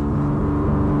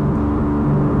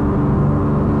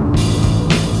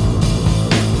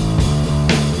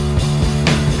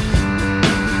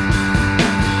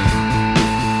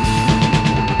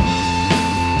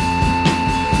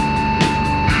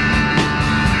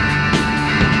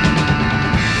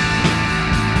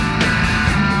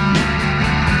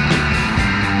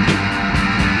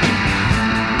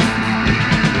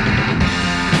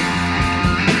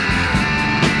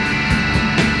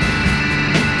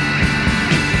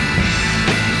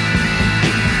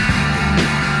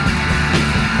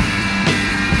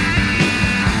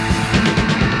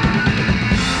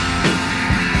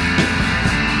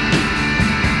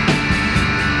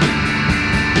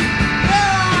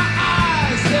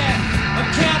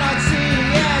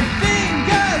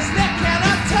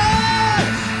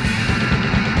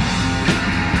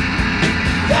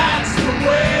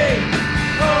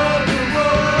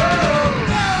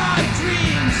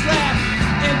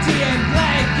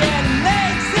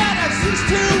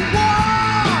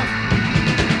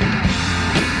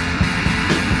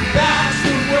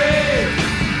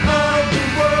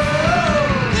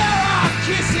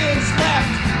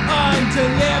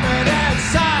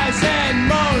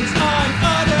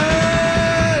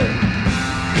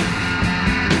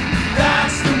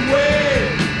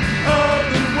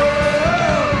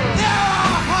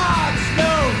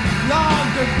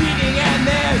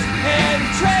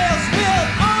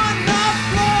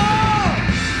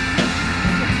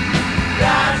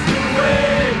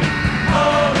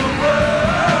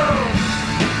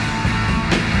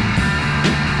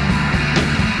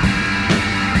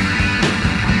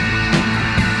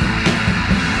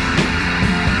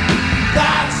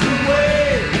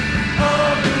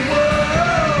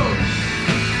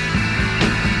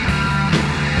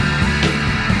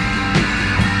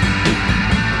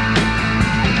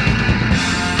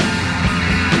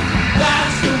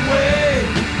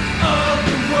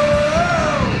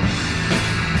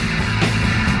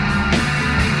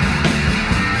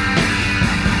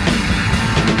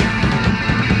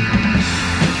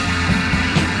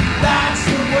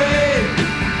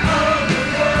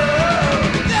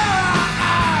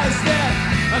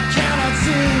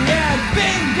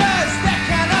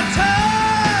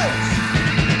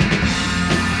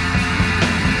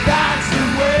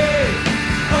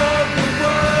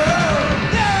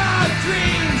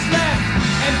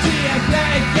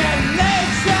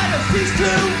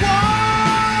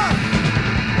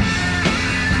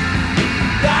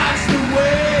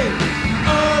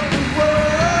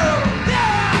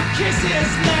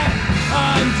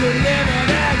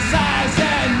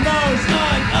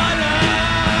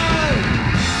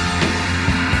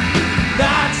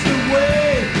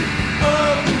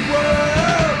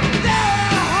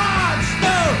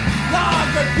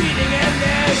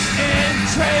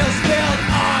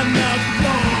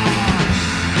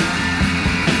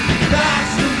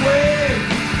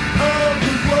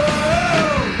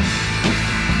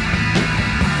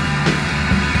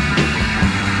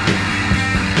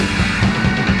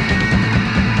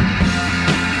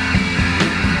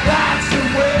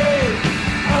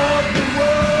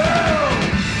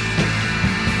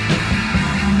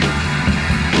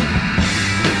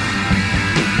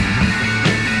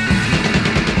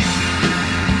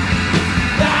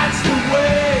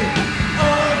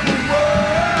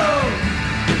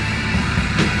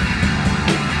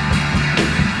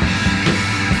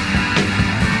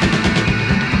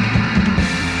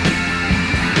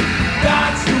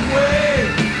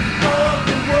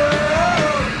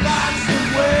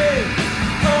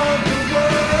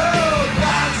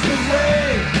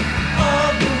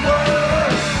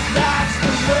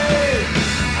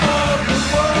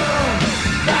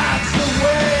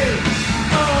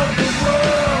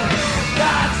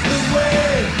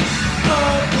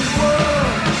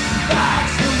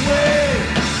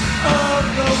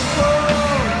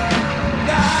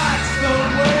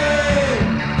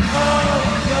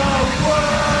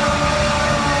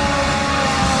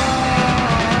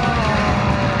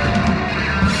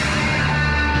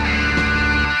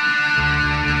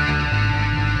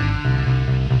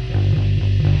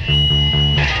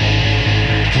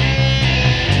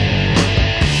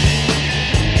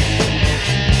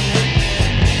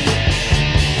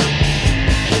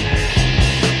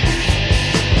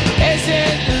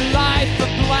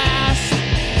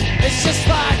 just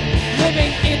like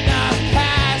living in the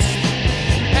past.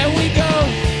 And we go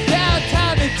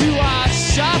downtown to do our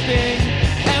shopping,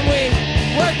 and we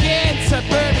work in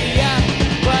suburbia.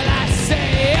 Well, I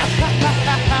say,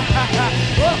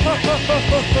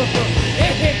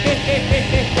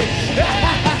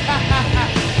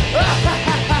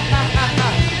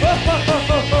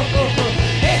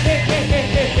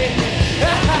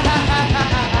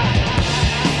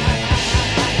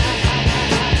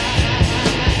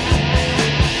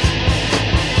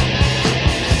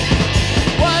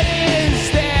 what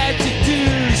is there to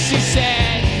do? She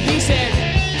said. He said,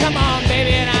 come on,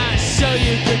 baby, and I'll show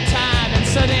you a good time. And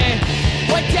so they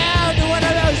went down to one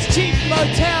of those cheap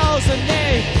motels, and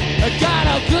they got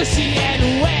all gushy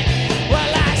and wet.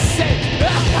 Well, I said,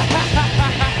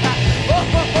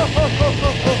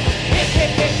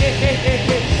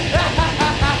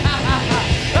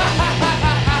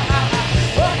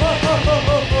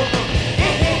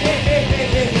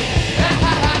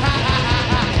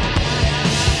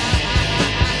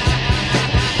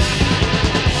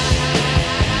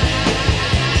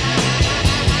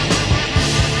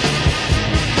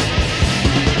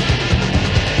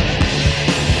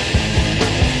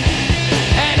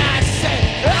 and I said,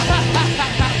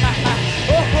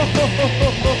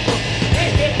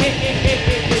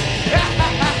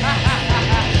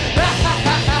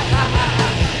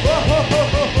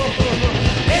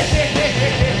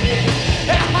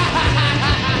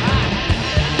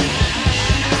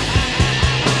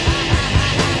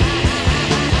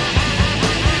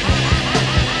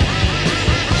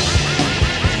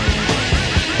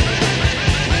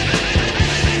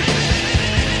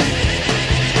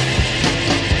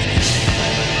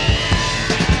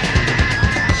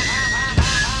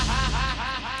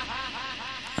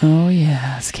 Oh,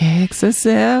 yes,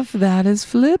 KXSF, that is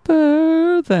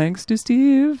Flipper. Thanks to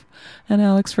Steve and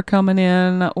Alex for coming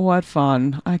in. What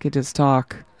fun. I could just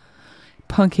talk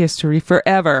punk history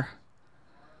forever.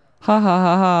 Ha ha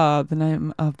ha ha, the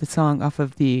name of the song off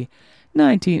of the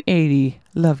 1980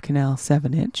 Love Canal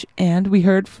 7-inch. And we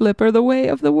heard Flipper, The Way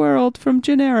of the World from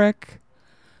Generic.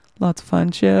 Lots of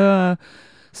fun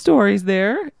stories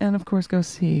there. And, of course, go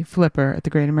see Flipper at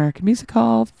the Great American Music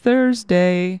Hall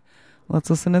Thursday. Let's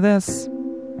listen to this.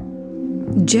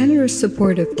 Generous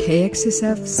support of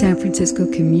KXSF San Francisco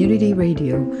Community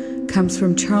Radio comes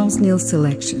from Charles Neal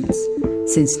Selections.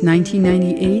 Since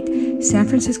 1998, San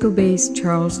Francisco-based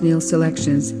Charles Neal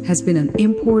Selections has been an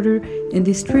importer and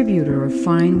distributor of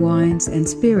fine wines and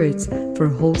spirits for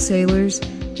wholesalers,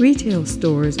 retail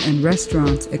stores, and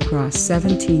restaurants across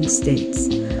 17 states.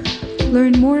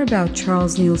 Learn more about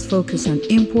Charles Neal's focus on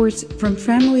imports from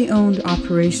family-owned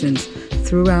operations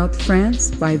throughout France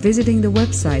by visiting the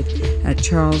website at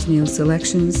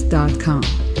charlesnealselections.com.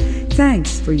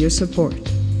 Thanks for your support.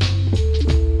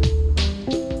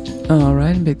 All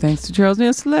right, and big thanks to Charles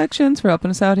Neal Selections for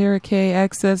helping us out here at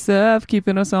KXSF,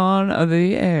 keeping us on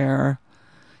the air.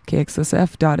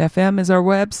 KXSF.FM is our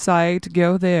website.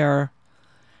 Go there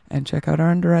and check out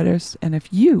our underwriters. And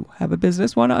if you have a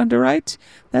business want to underwrite,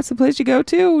 that's the place you go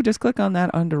to. Just click on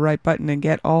that underwrite button and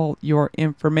get all your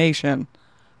information.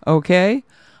 Okay?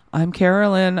 I'm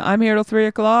Carolyn. I'm here till 3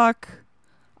 o'clock.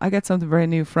 I got something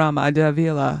brand new from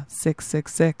Dávila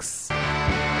 666.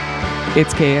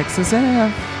 It's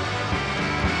KXSF.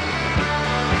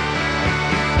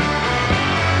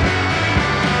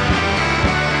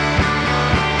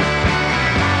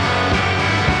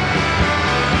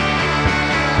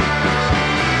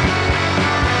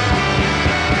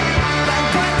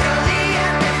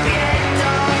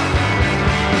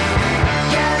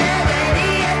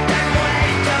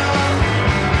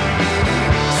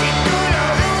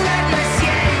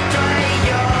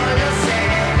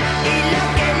 Y lo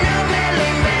que no me lo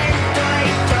invento, y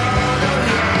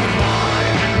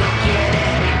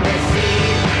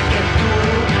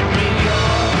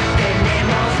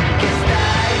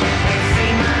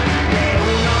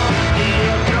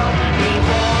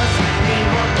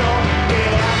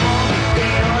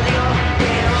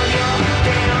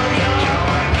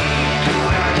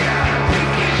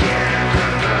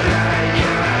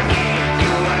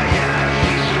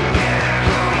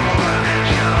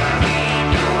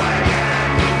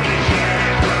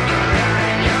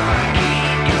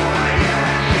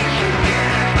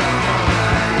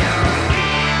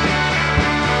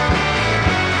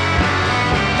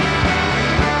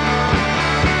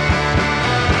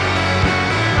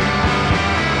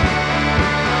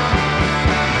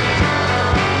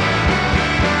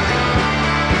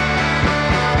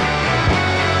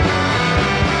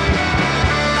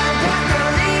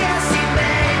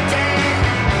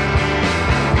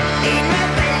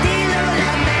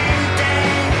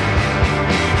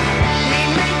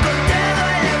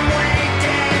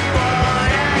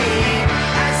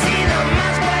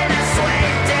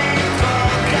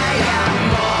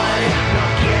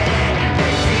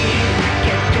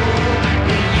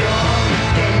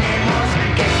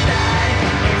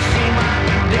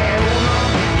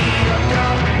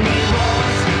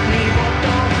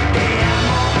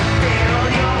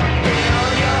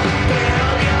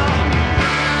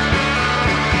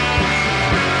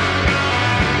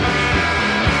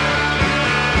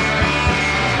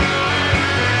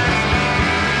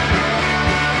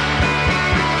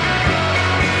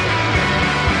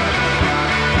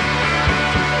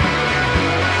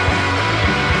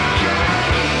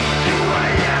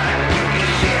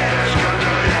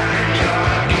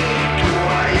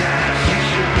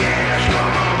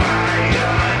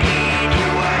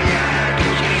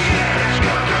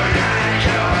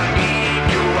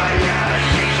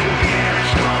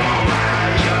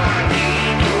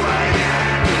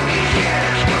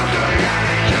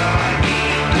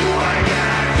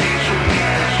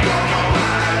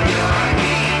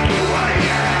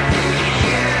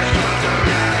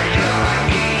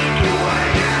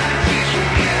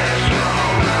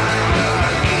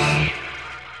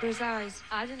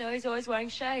don't know, he's always wearing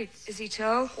shades. Is he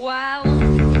tall? Wow.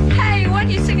 Hey, when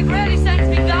you sing, it really sends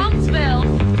me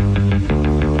Gainesville.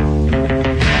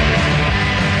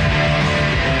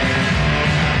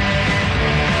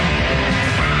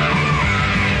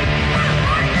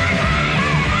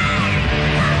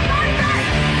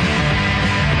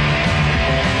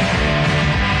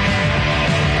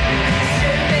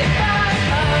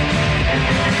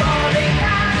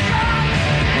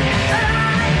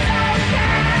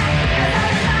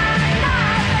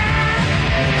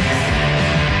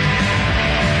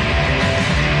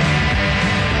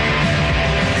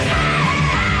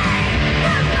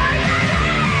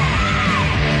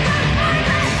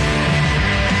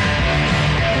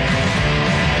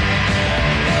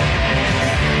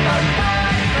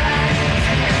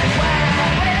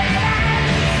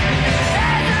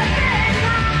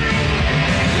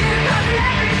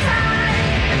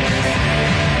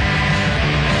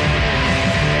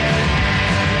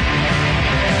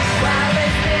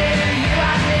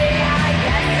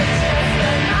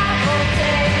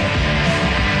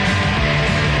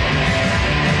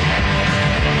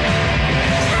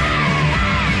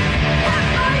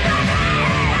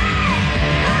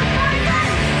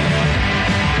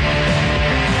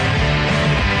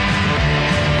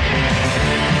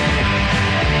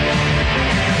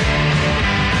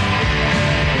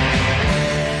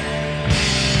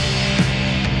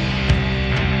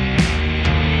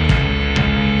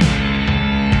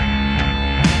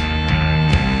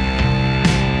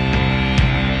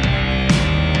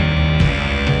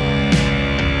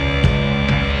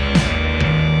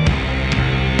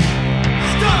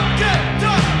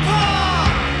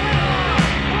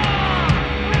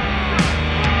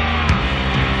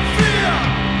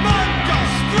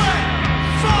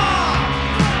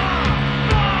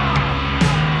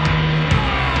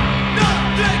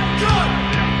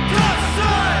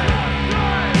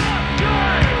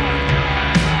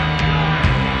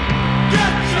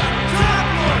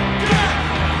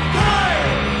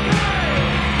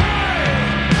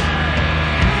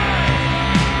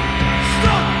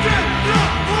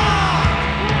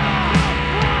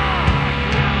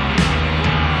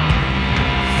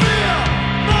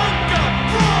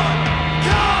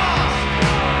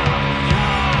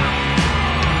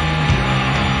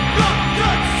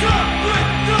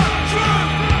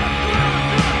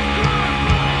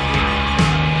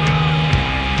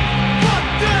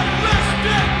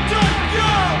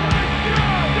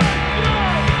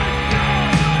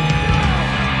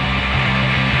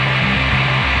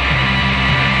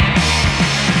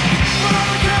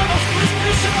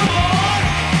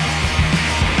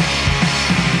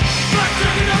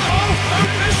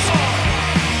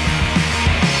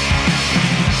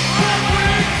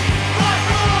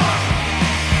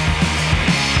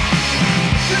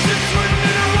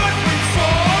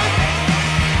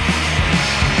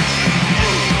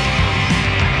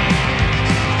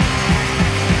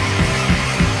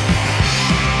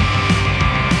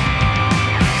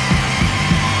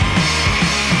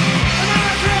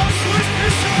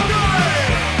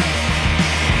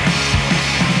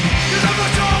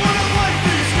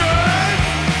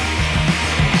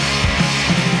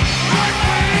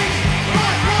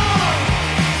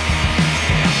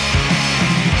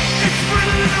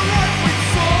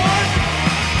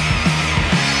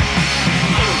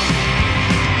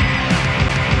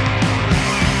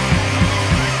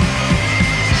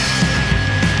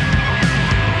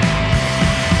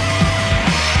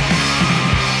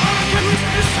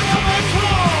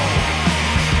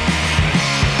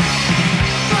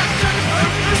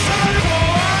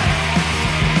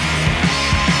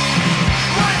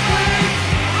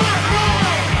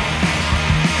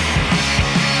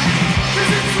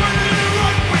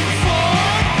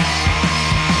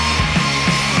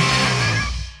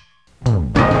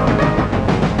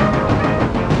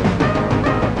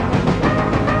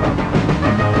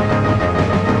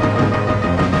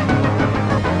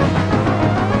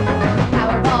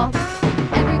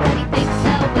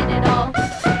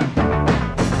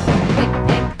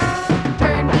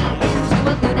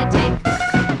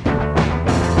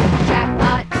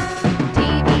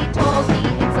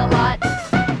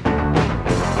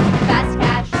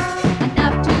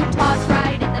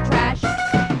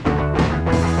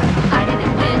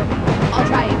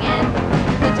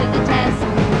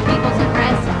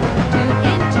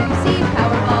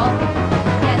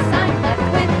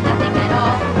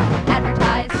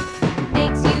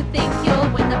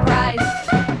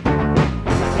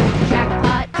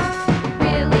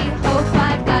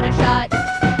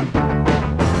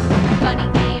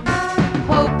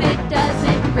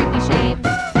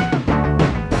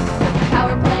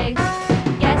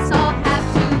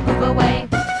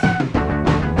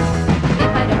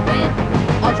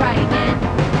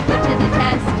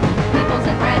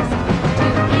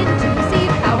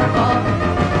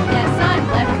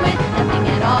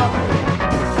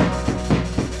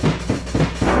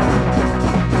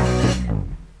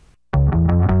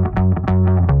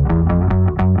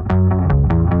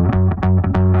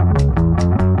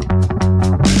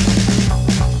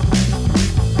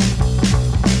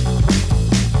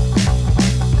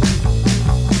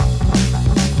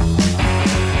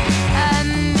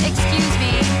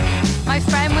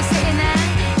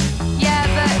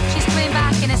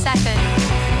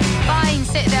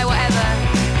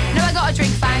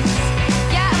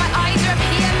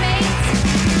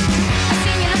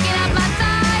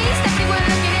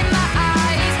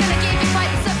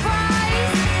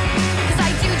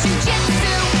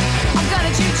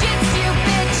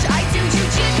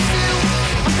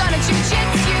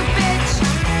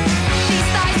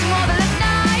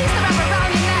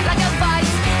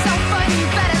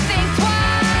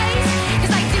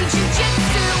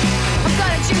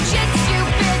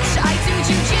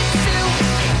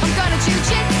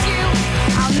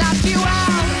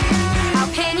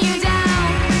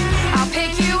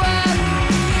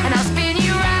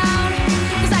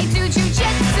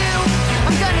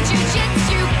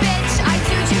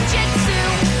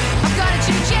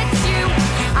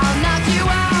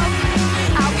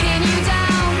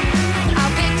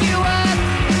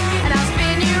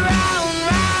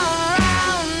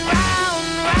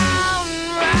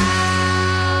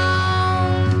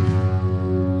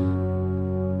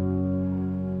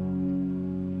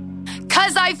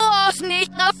 'cause I force me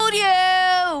for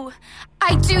you.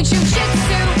 I do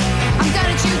jujitsu, I'm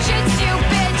gonna jujitsu,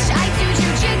 bitch. I do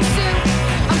jujitsu,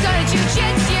 I'm gonna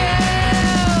jujitsu.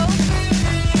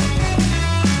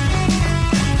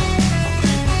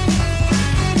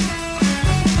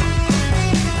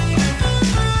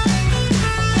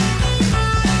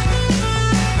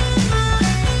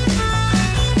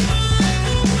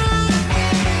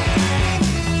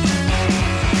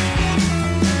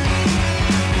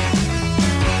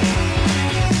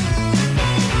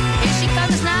 Here she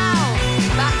comes now,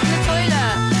 back from the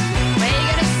toilet. Where you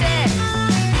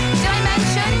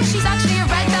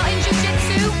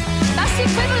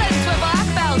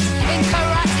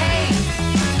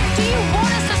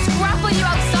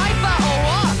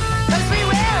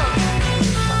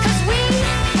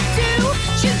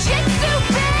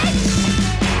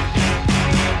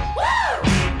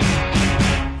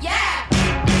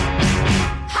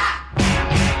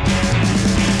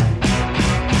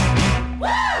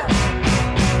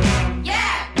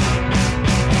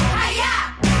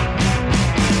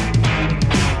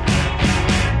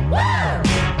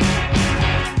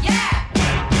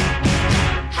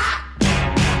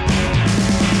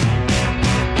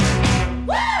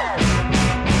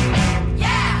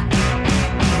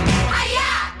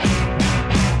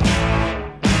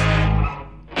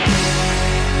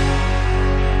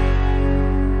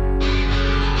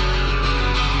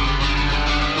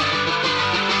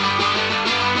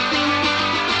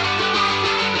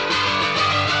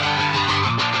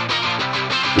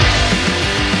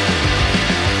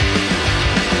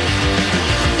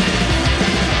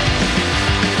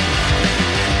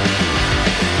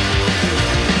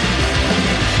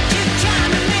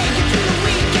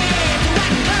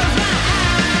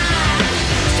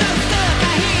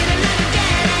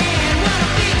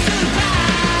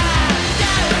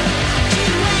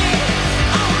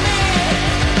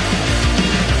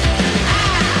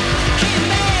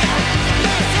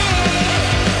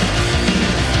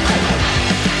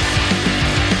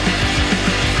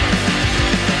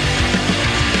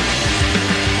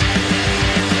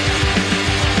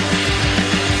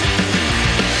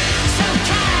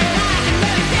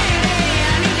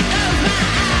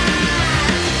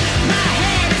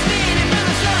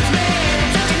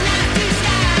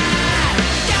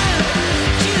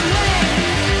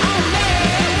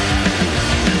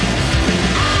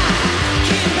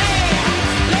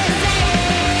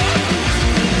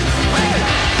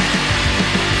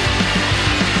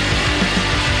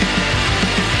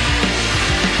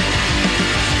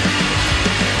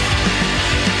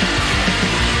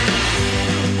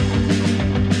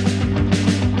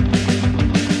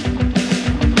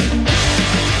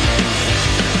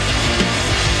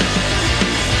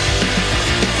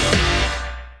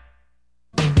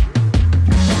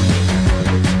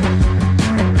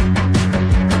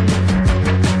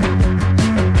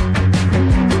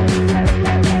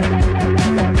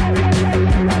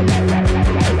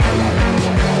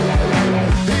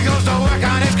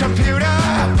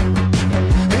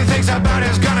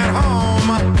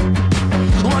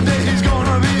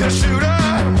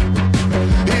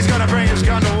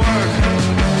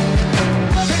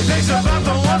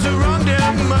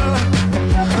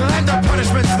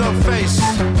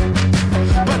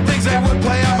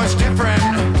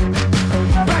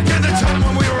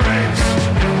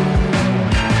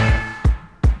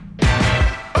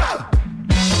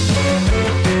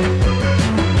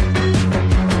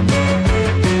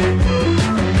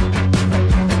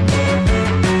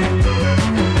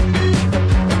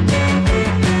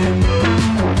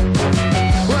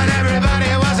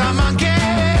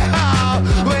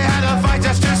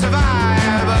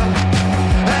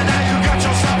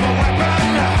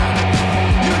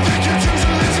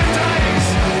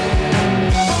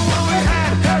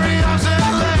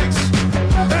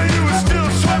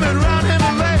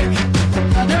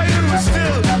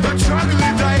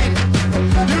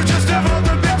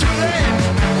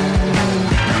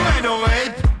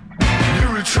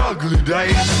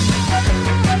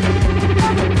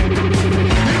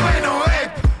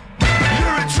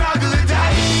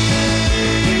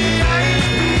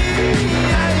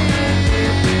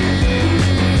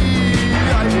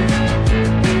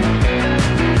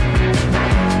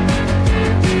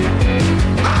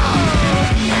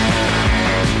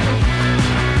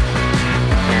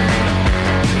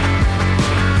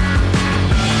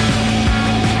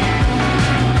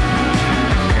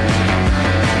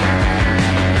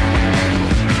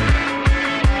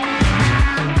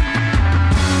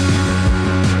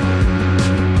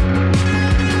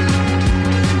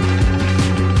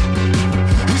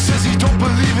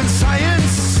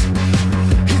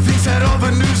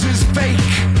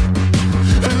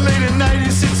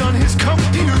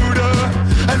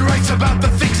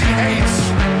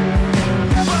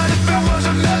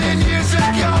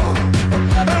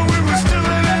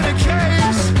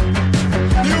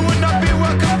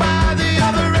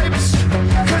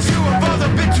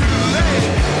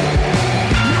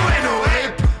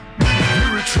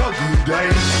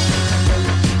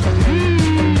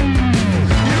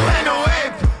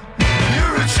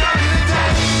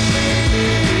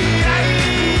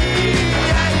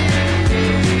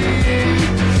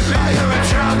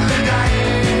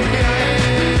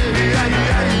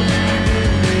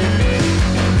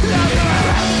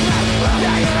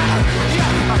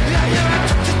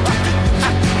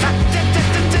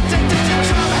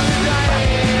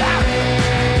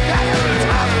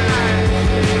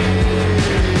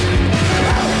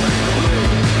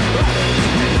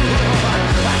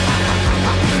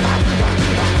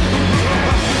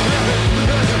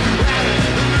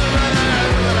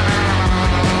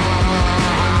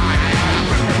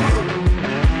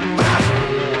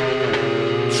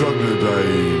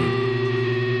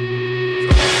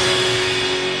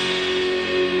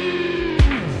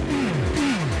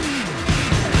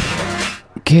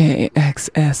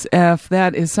KXSF.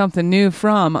 That is something new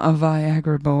from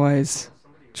Viagra Boys.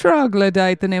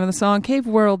 Troglodyte, the name of the song. Cave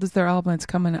World is their album. It's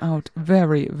coming out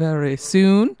very, very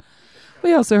soon.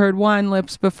 We also heard Wine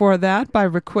Lips before that by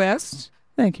request.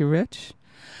 Thank you, Rich.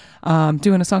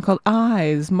 Doing a song called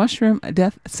Eyes, Mushroom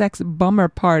Death Sex Bummer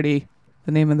Party,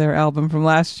 the name of their album from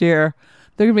last year.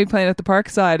 They're going to be playing at the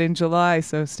Parkside in July,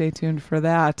 so stay tuned for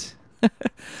that.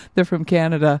 They're from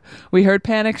Canada. We heard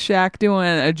Panic Shack doing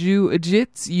a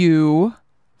Jiu-Jitsu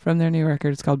from their new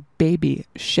record. It's called Baby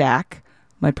Shack,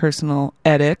 my personal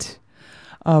edit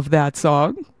of that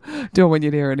song. Don't want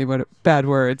you to hear any bad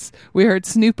words. We heard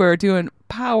Snõõper doing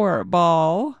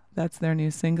Powerball. That's their new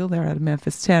single. They're out of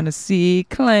Memphis, Tennessee.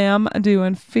 CLAMM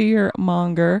doing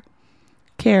Fearmonger.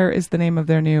 Care is the name of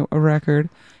their new record.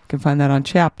 You can find that on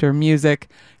Chapter Music.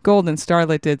 Golden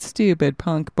Starlet did Stupid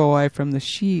Punk Boy from the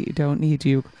She Don't Need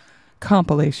You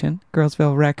compilation,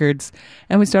 Girlsville Records.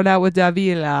 And we start out with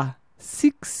Dávila,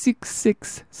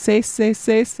 666,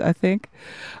 seis, I think.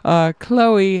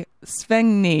 Chloe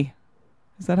Svengny.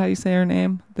 Is that how you say her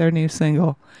name? Their new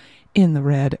single, In the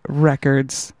Red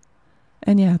Records.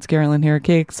 And yeah, it's Carolyn here at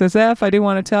KXSF. I do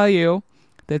want to tell you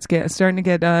that it's starting to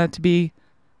get to be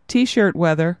t-shirt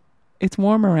weather. It's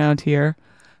warm around here.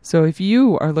 So if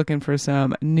you are looking for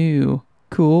some new,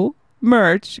 cool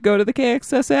merch, go to the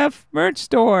KXSF merch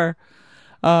store.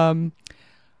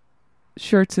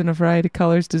 Shirts in a variety of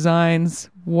colors,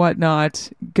 designs, whatnot.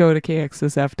 Go to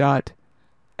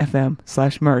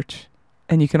kxsf.fm/merch.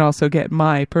 And you can also get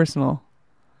my personal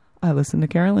I Listen to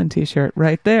Carolyn t-shirt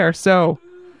right there. So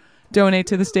donate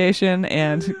to the station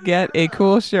and get a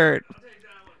cool shirt.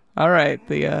 All right,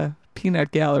 the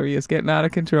peanut gallery is getting out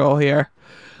of control here.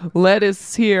 Let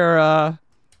us hear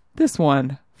this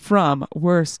one from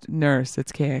Würst Nürse.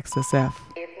 It's KXSF.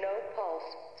 If no pulse,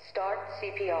 start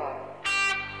CPR.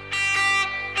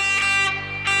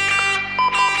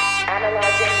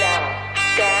 Analyzing now.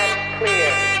 Stand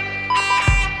clear.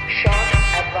 Shock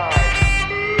advised.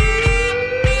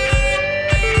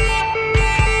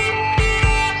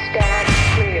 Stand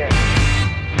clear.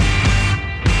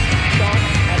 Shock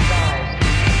advised.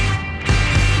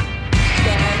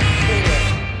 Stand clear.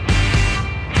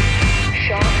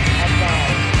 Shock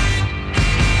advised.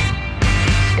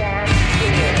 Stand clear.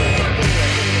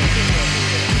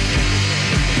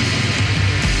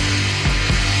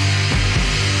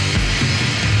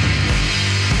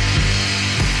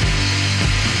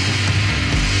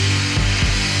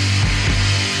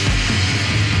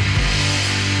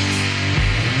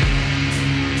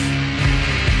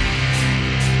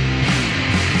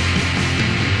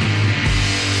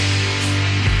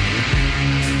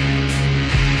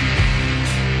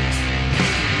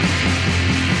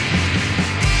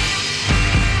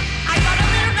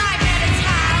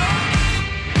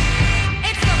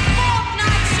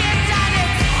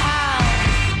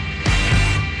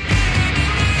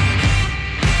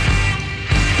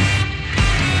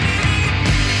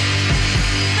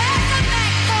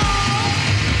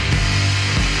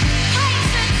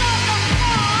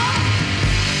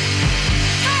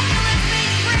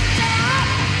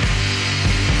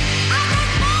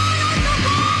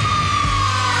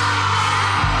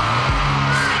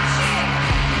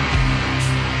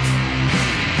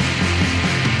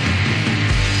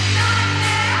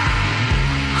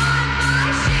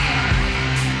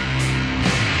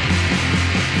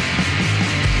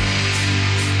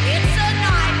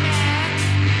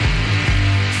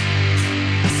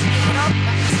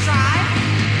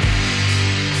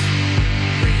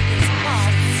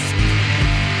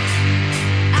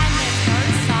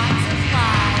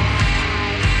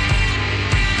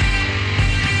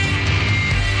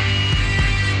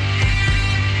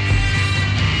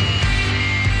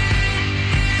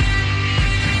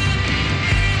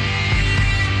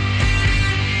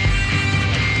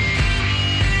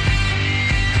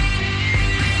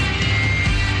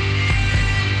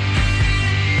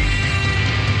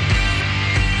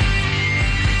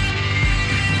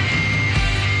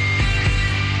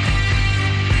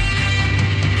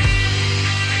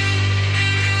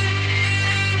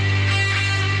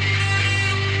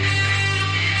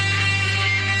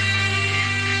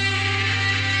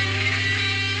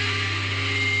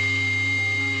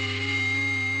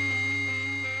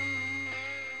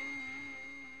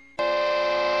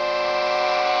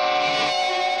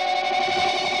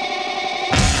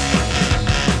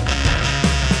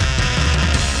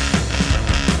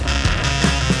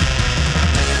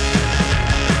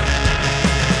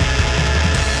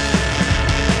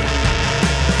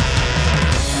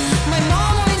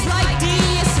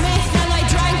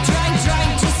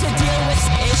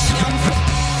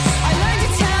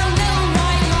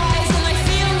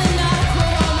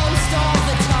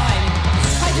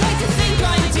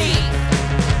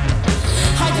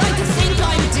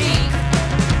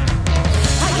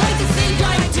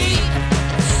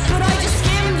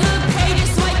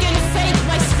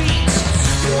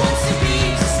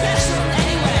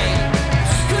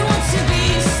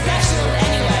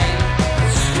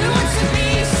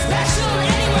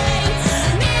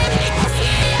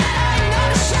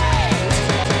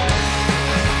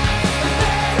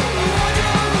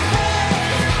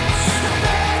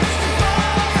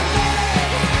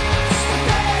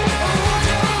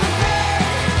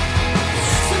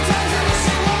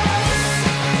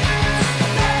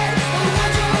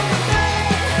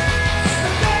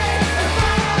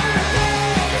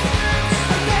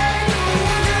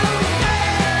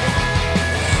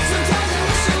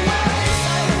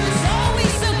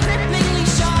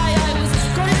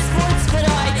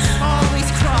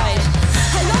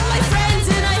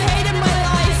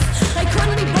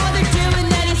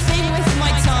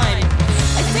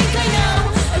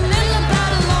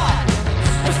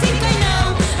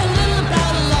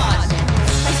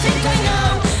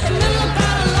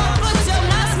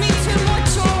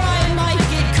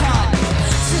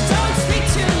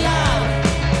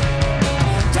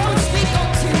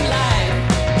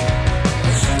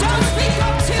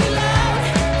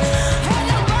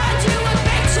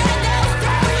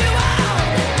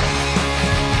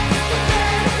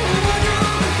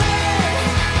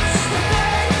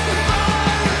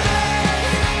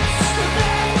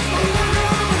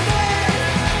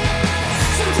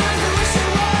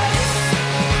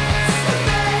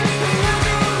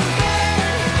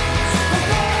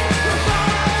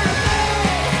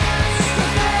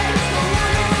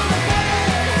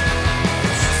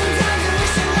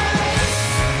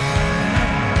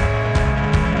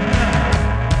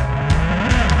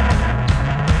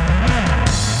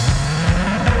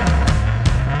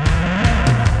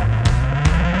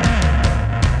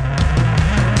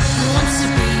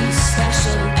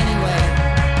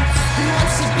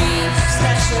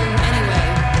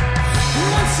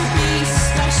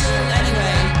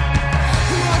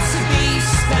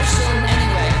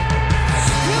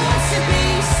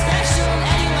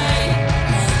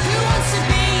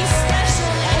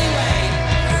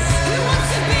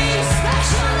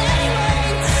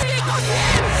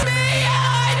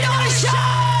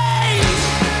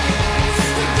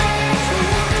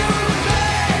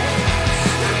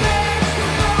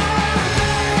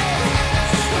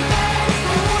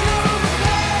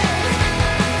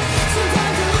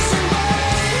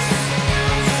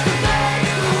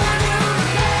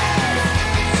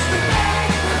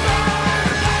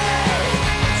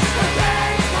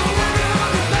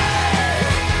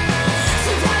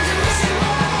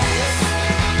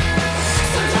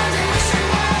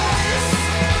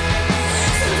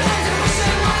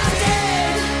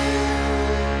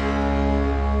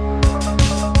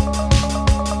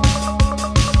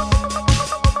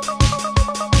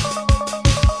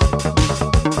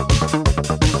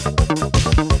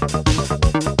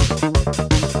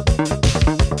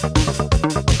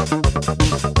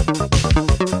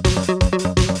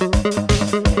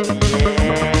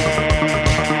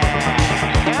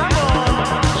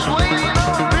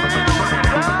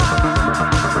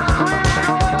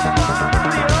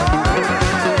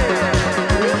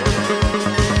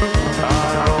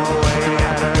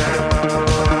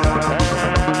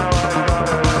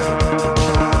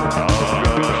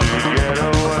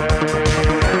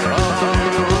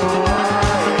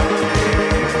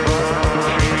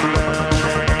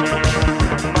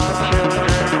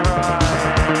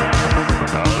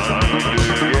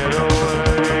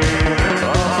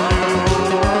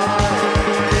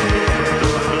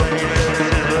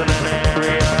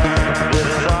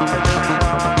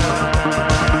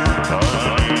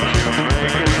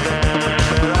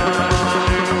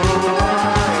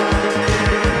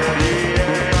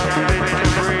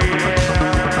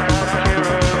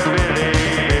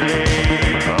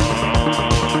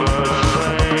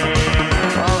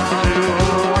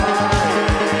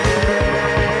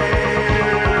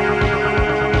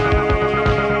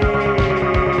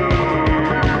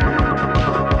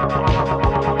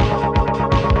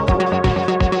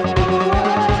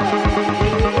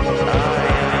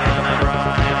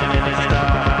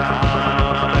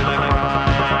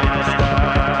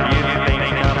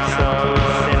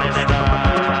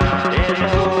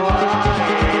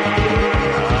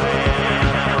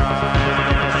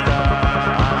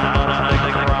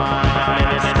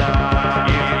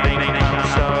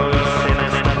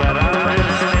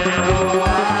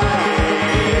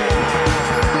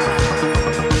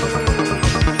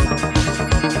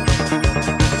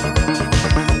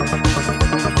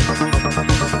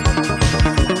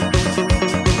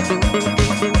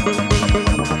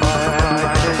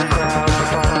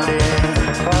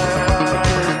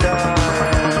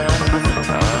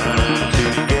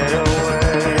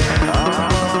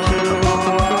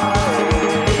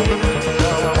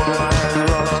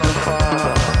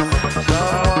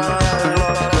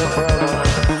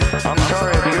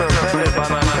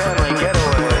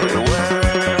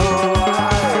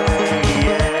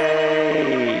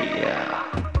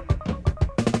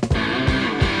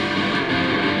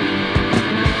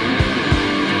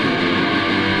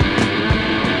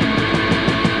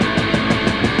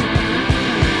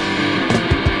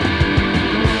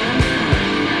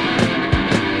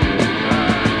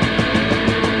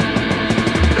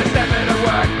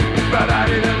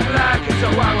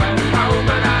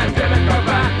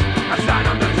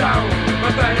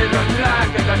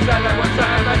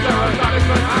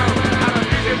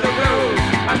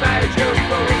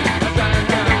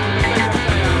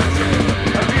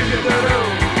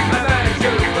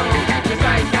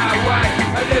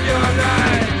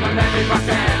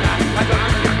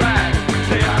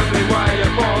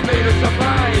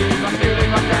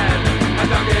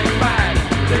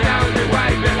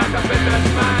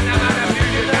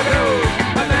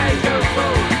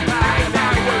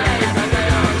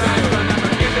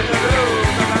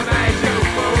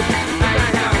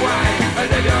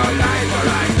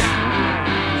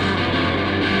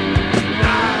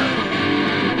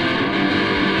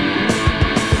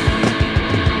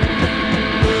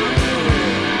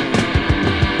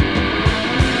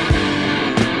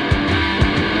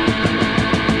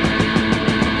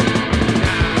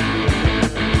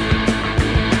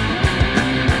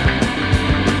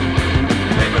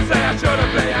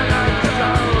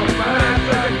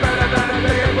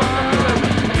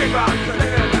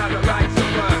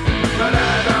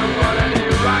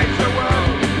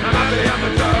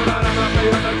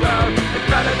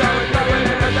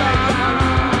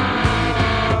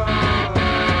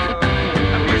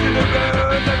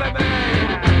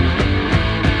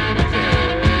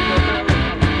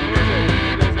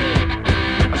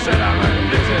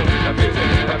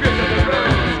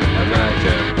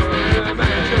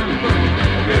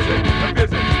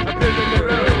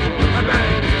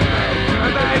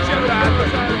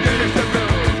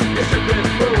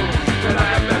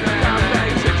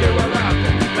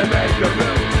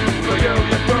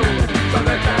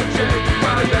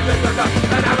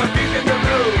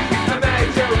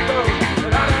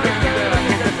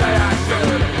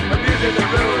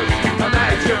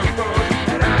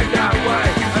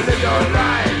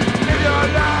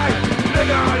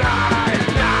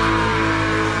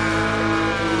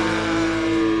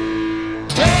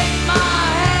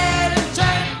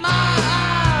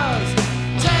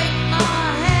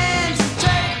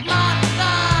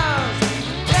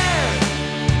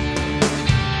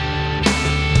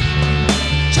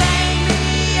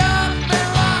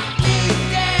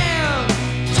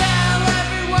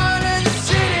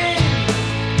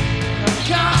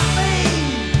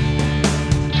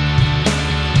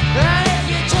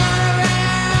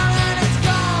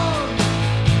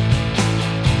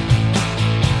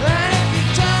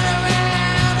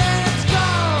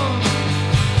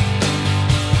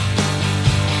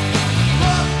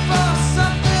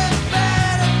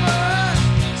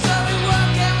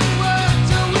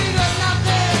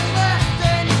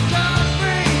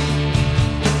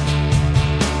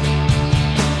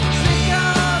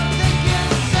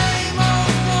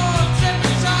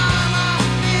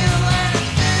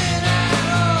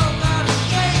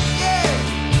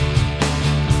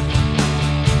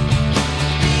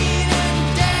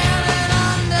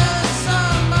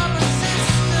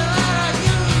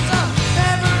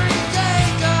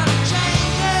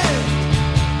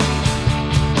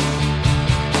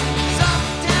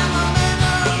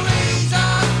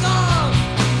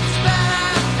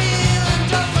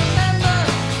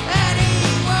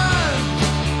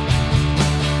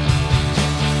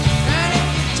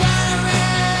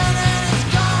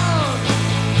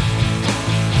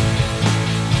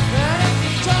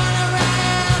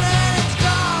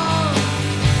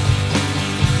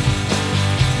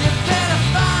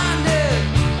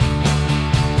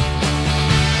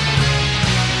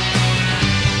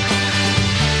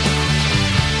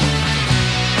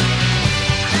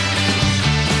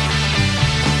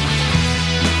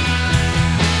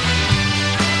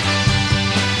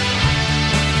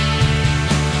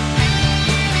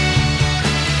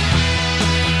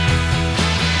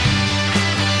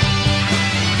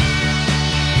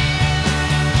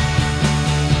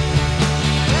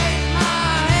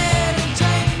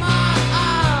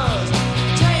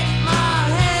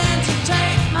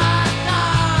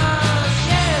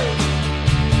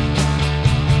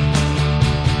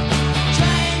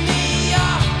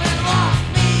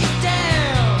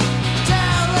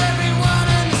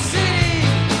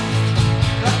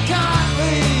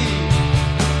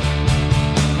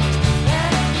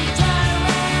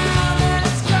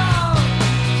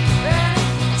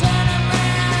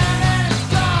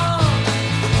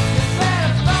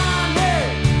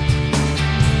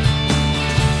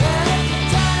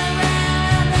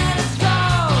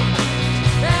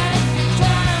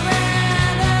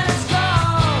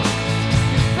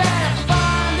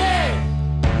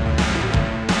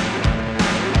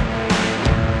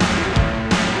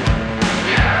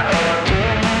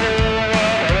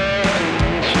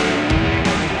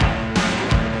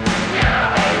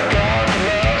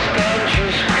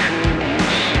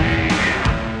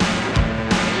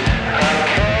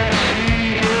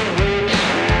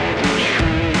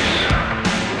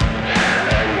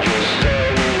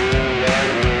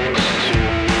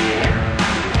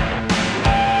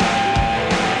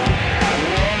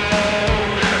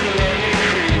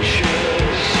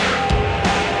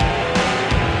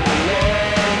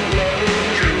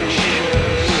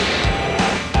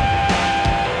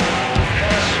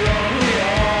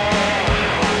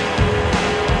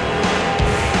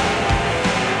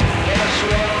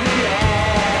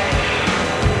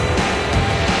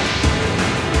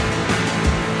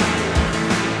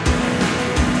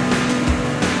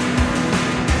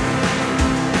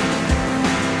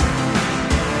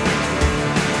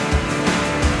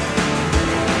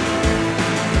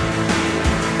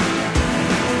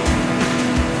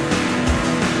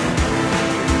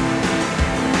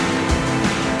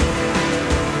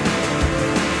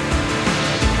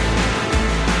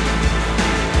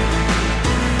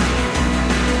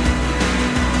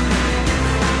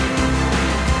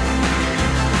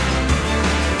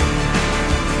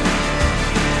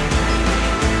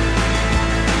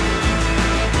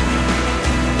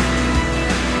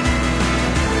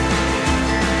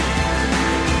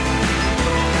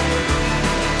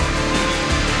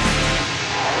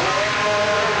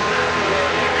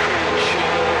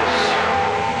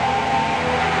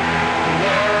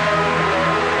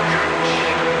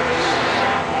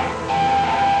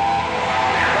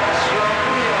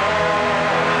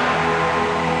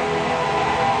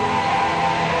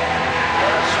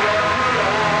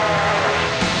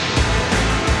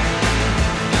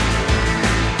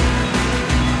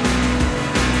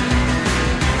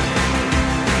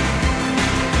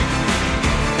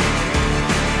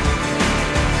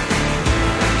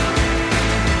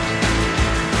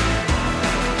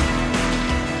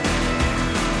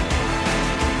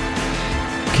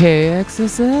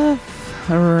 KXSF,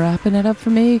 wrapping it up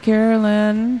for me,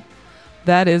 Carolyn.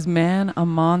 That is Man a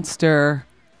Monster.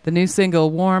 The new single,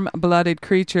 Warm Blooded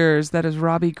Creatures. That is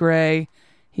Robbie Gray.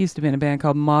 He used to be in a band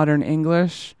called Modern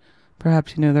English.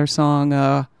 Perhaps you know their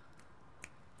song,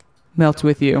 Melt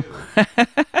With You.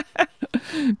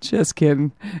 Just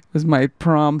kidding. It was my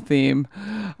prom theme.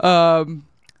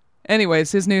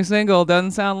 Anyways, his new single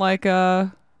doesn't sound like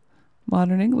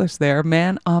Modern English there.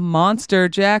 Man a Monster.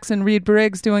 Jackson Reid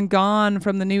Briggs doing Gone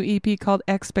from the new EP called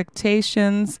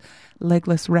Expectations.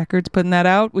 Legless Records putting that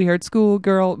out. We heard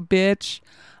Schoolgirl Bitch,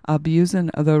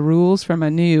 Abusing the Rules from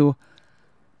a new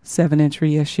 7-inch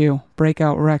reissue.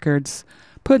 Breakout Records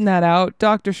putting that out.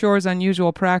 Dr. Shore's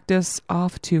Unusual Practice,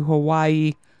 Off to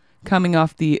Hawaii. Coming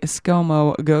off the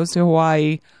Escomo Goes to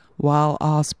Hawaii, While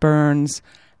Oz Burns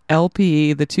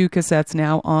LP. The 2 cassettes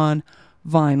now on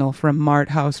vinyl from Mart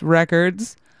House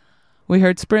Records. We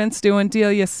heard Sprints doing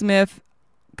Delia Smith,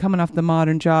 coming off the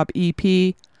Modern Job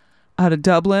EP out of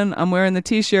Dublin. I'm wearing the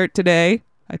t-shirt today.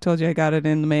 I told you I got it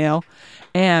in the mail.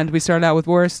 And we started out with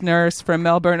Würst Nürse from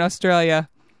Melbourne, Australia.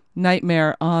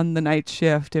 Nightmare on the Night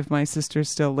Shift, if my sister's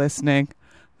still listening.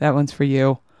 That one's for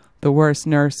you. The Würst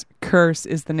Nürse Curse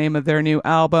is the name of their new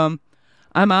album.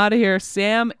 I'm out of here.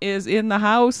 Sam is in the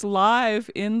house, live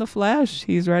in the flesh.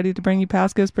 He's ready to bring you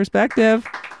Pasca's perspective.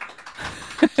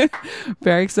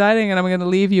 Very exciting. And I'm going to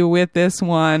leave you with this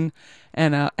one.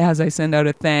 And as I send out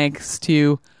a thanks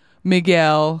to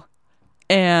Miguel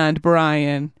and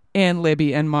Brian and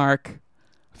Libby and Mark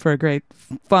for a great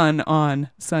fun on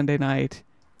Sunday night.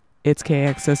 It's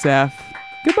KXSF.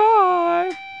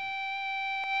 Goodbye.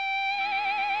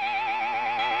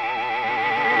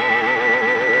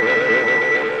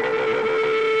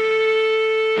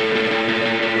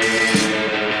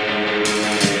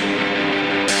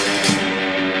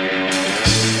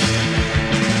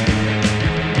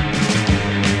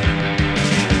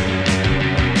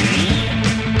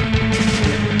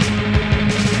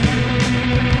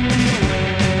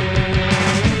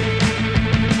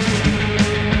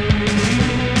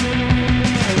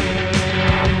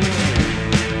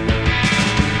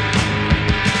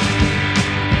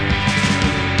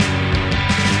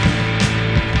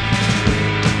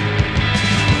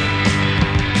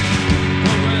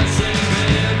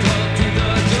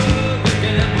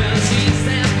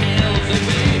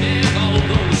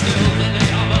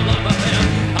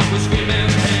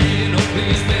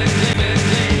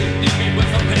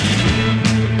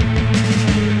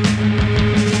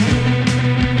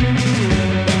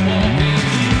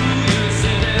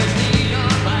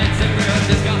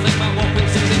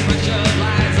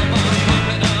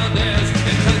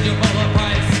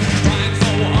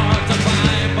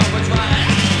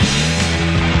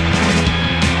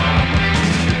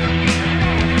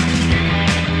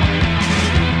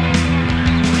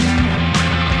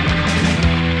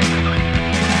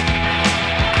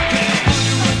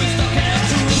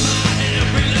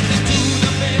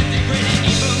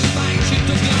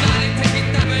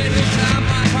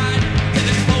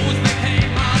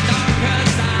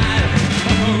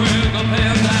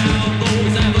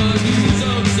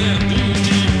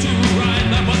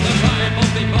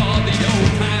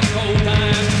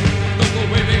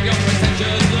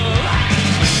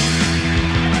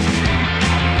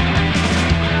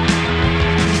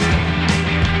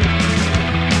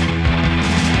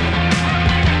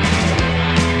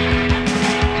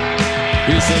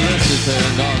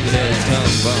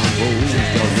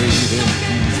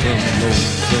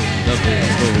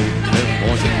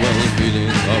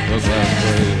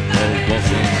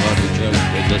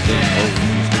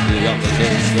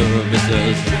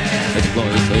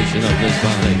 Exploitation of this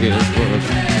body is work.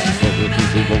 Over to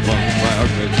people one fire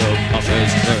picks up off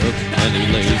his nerve, and he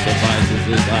lays suffices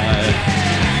his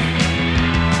eye.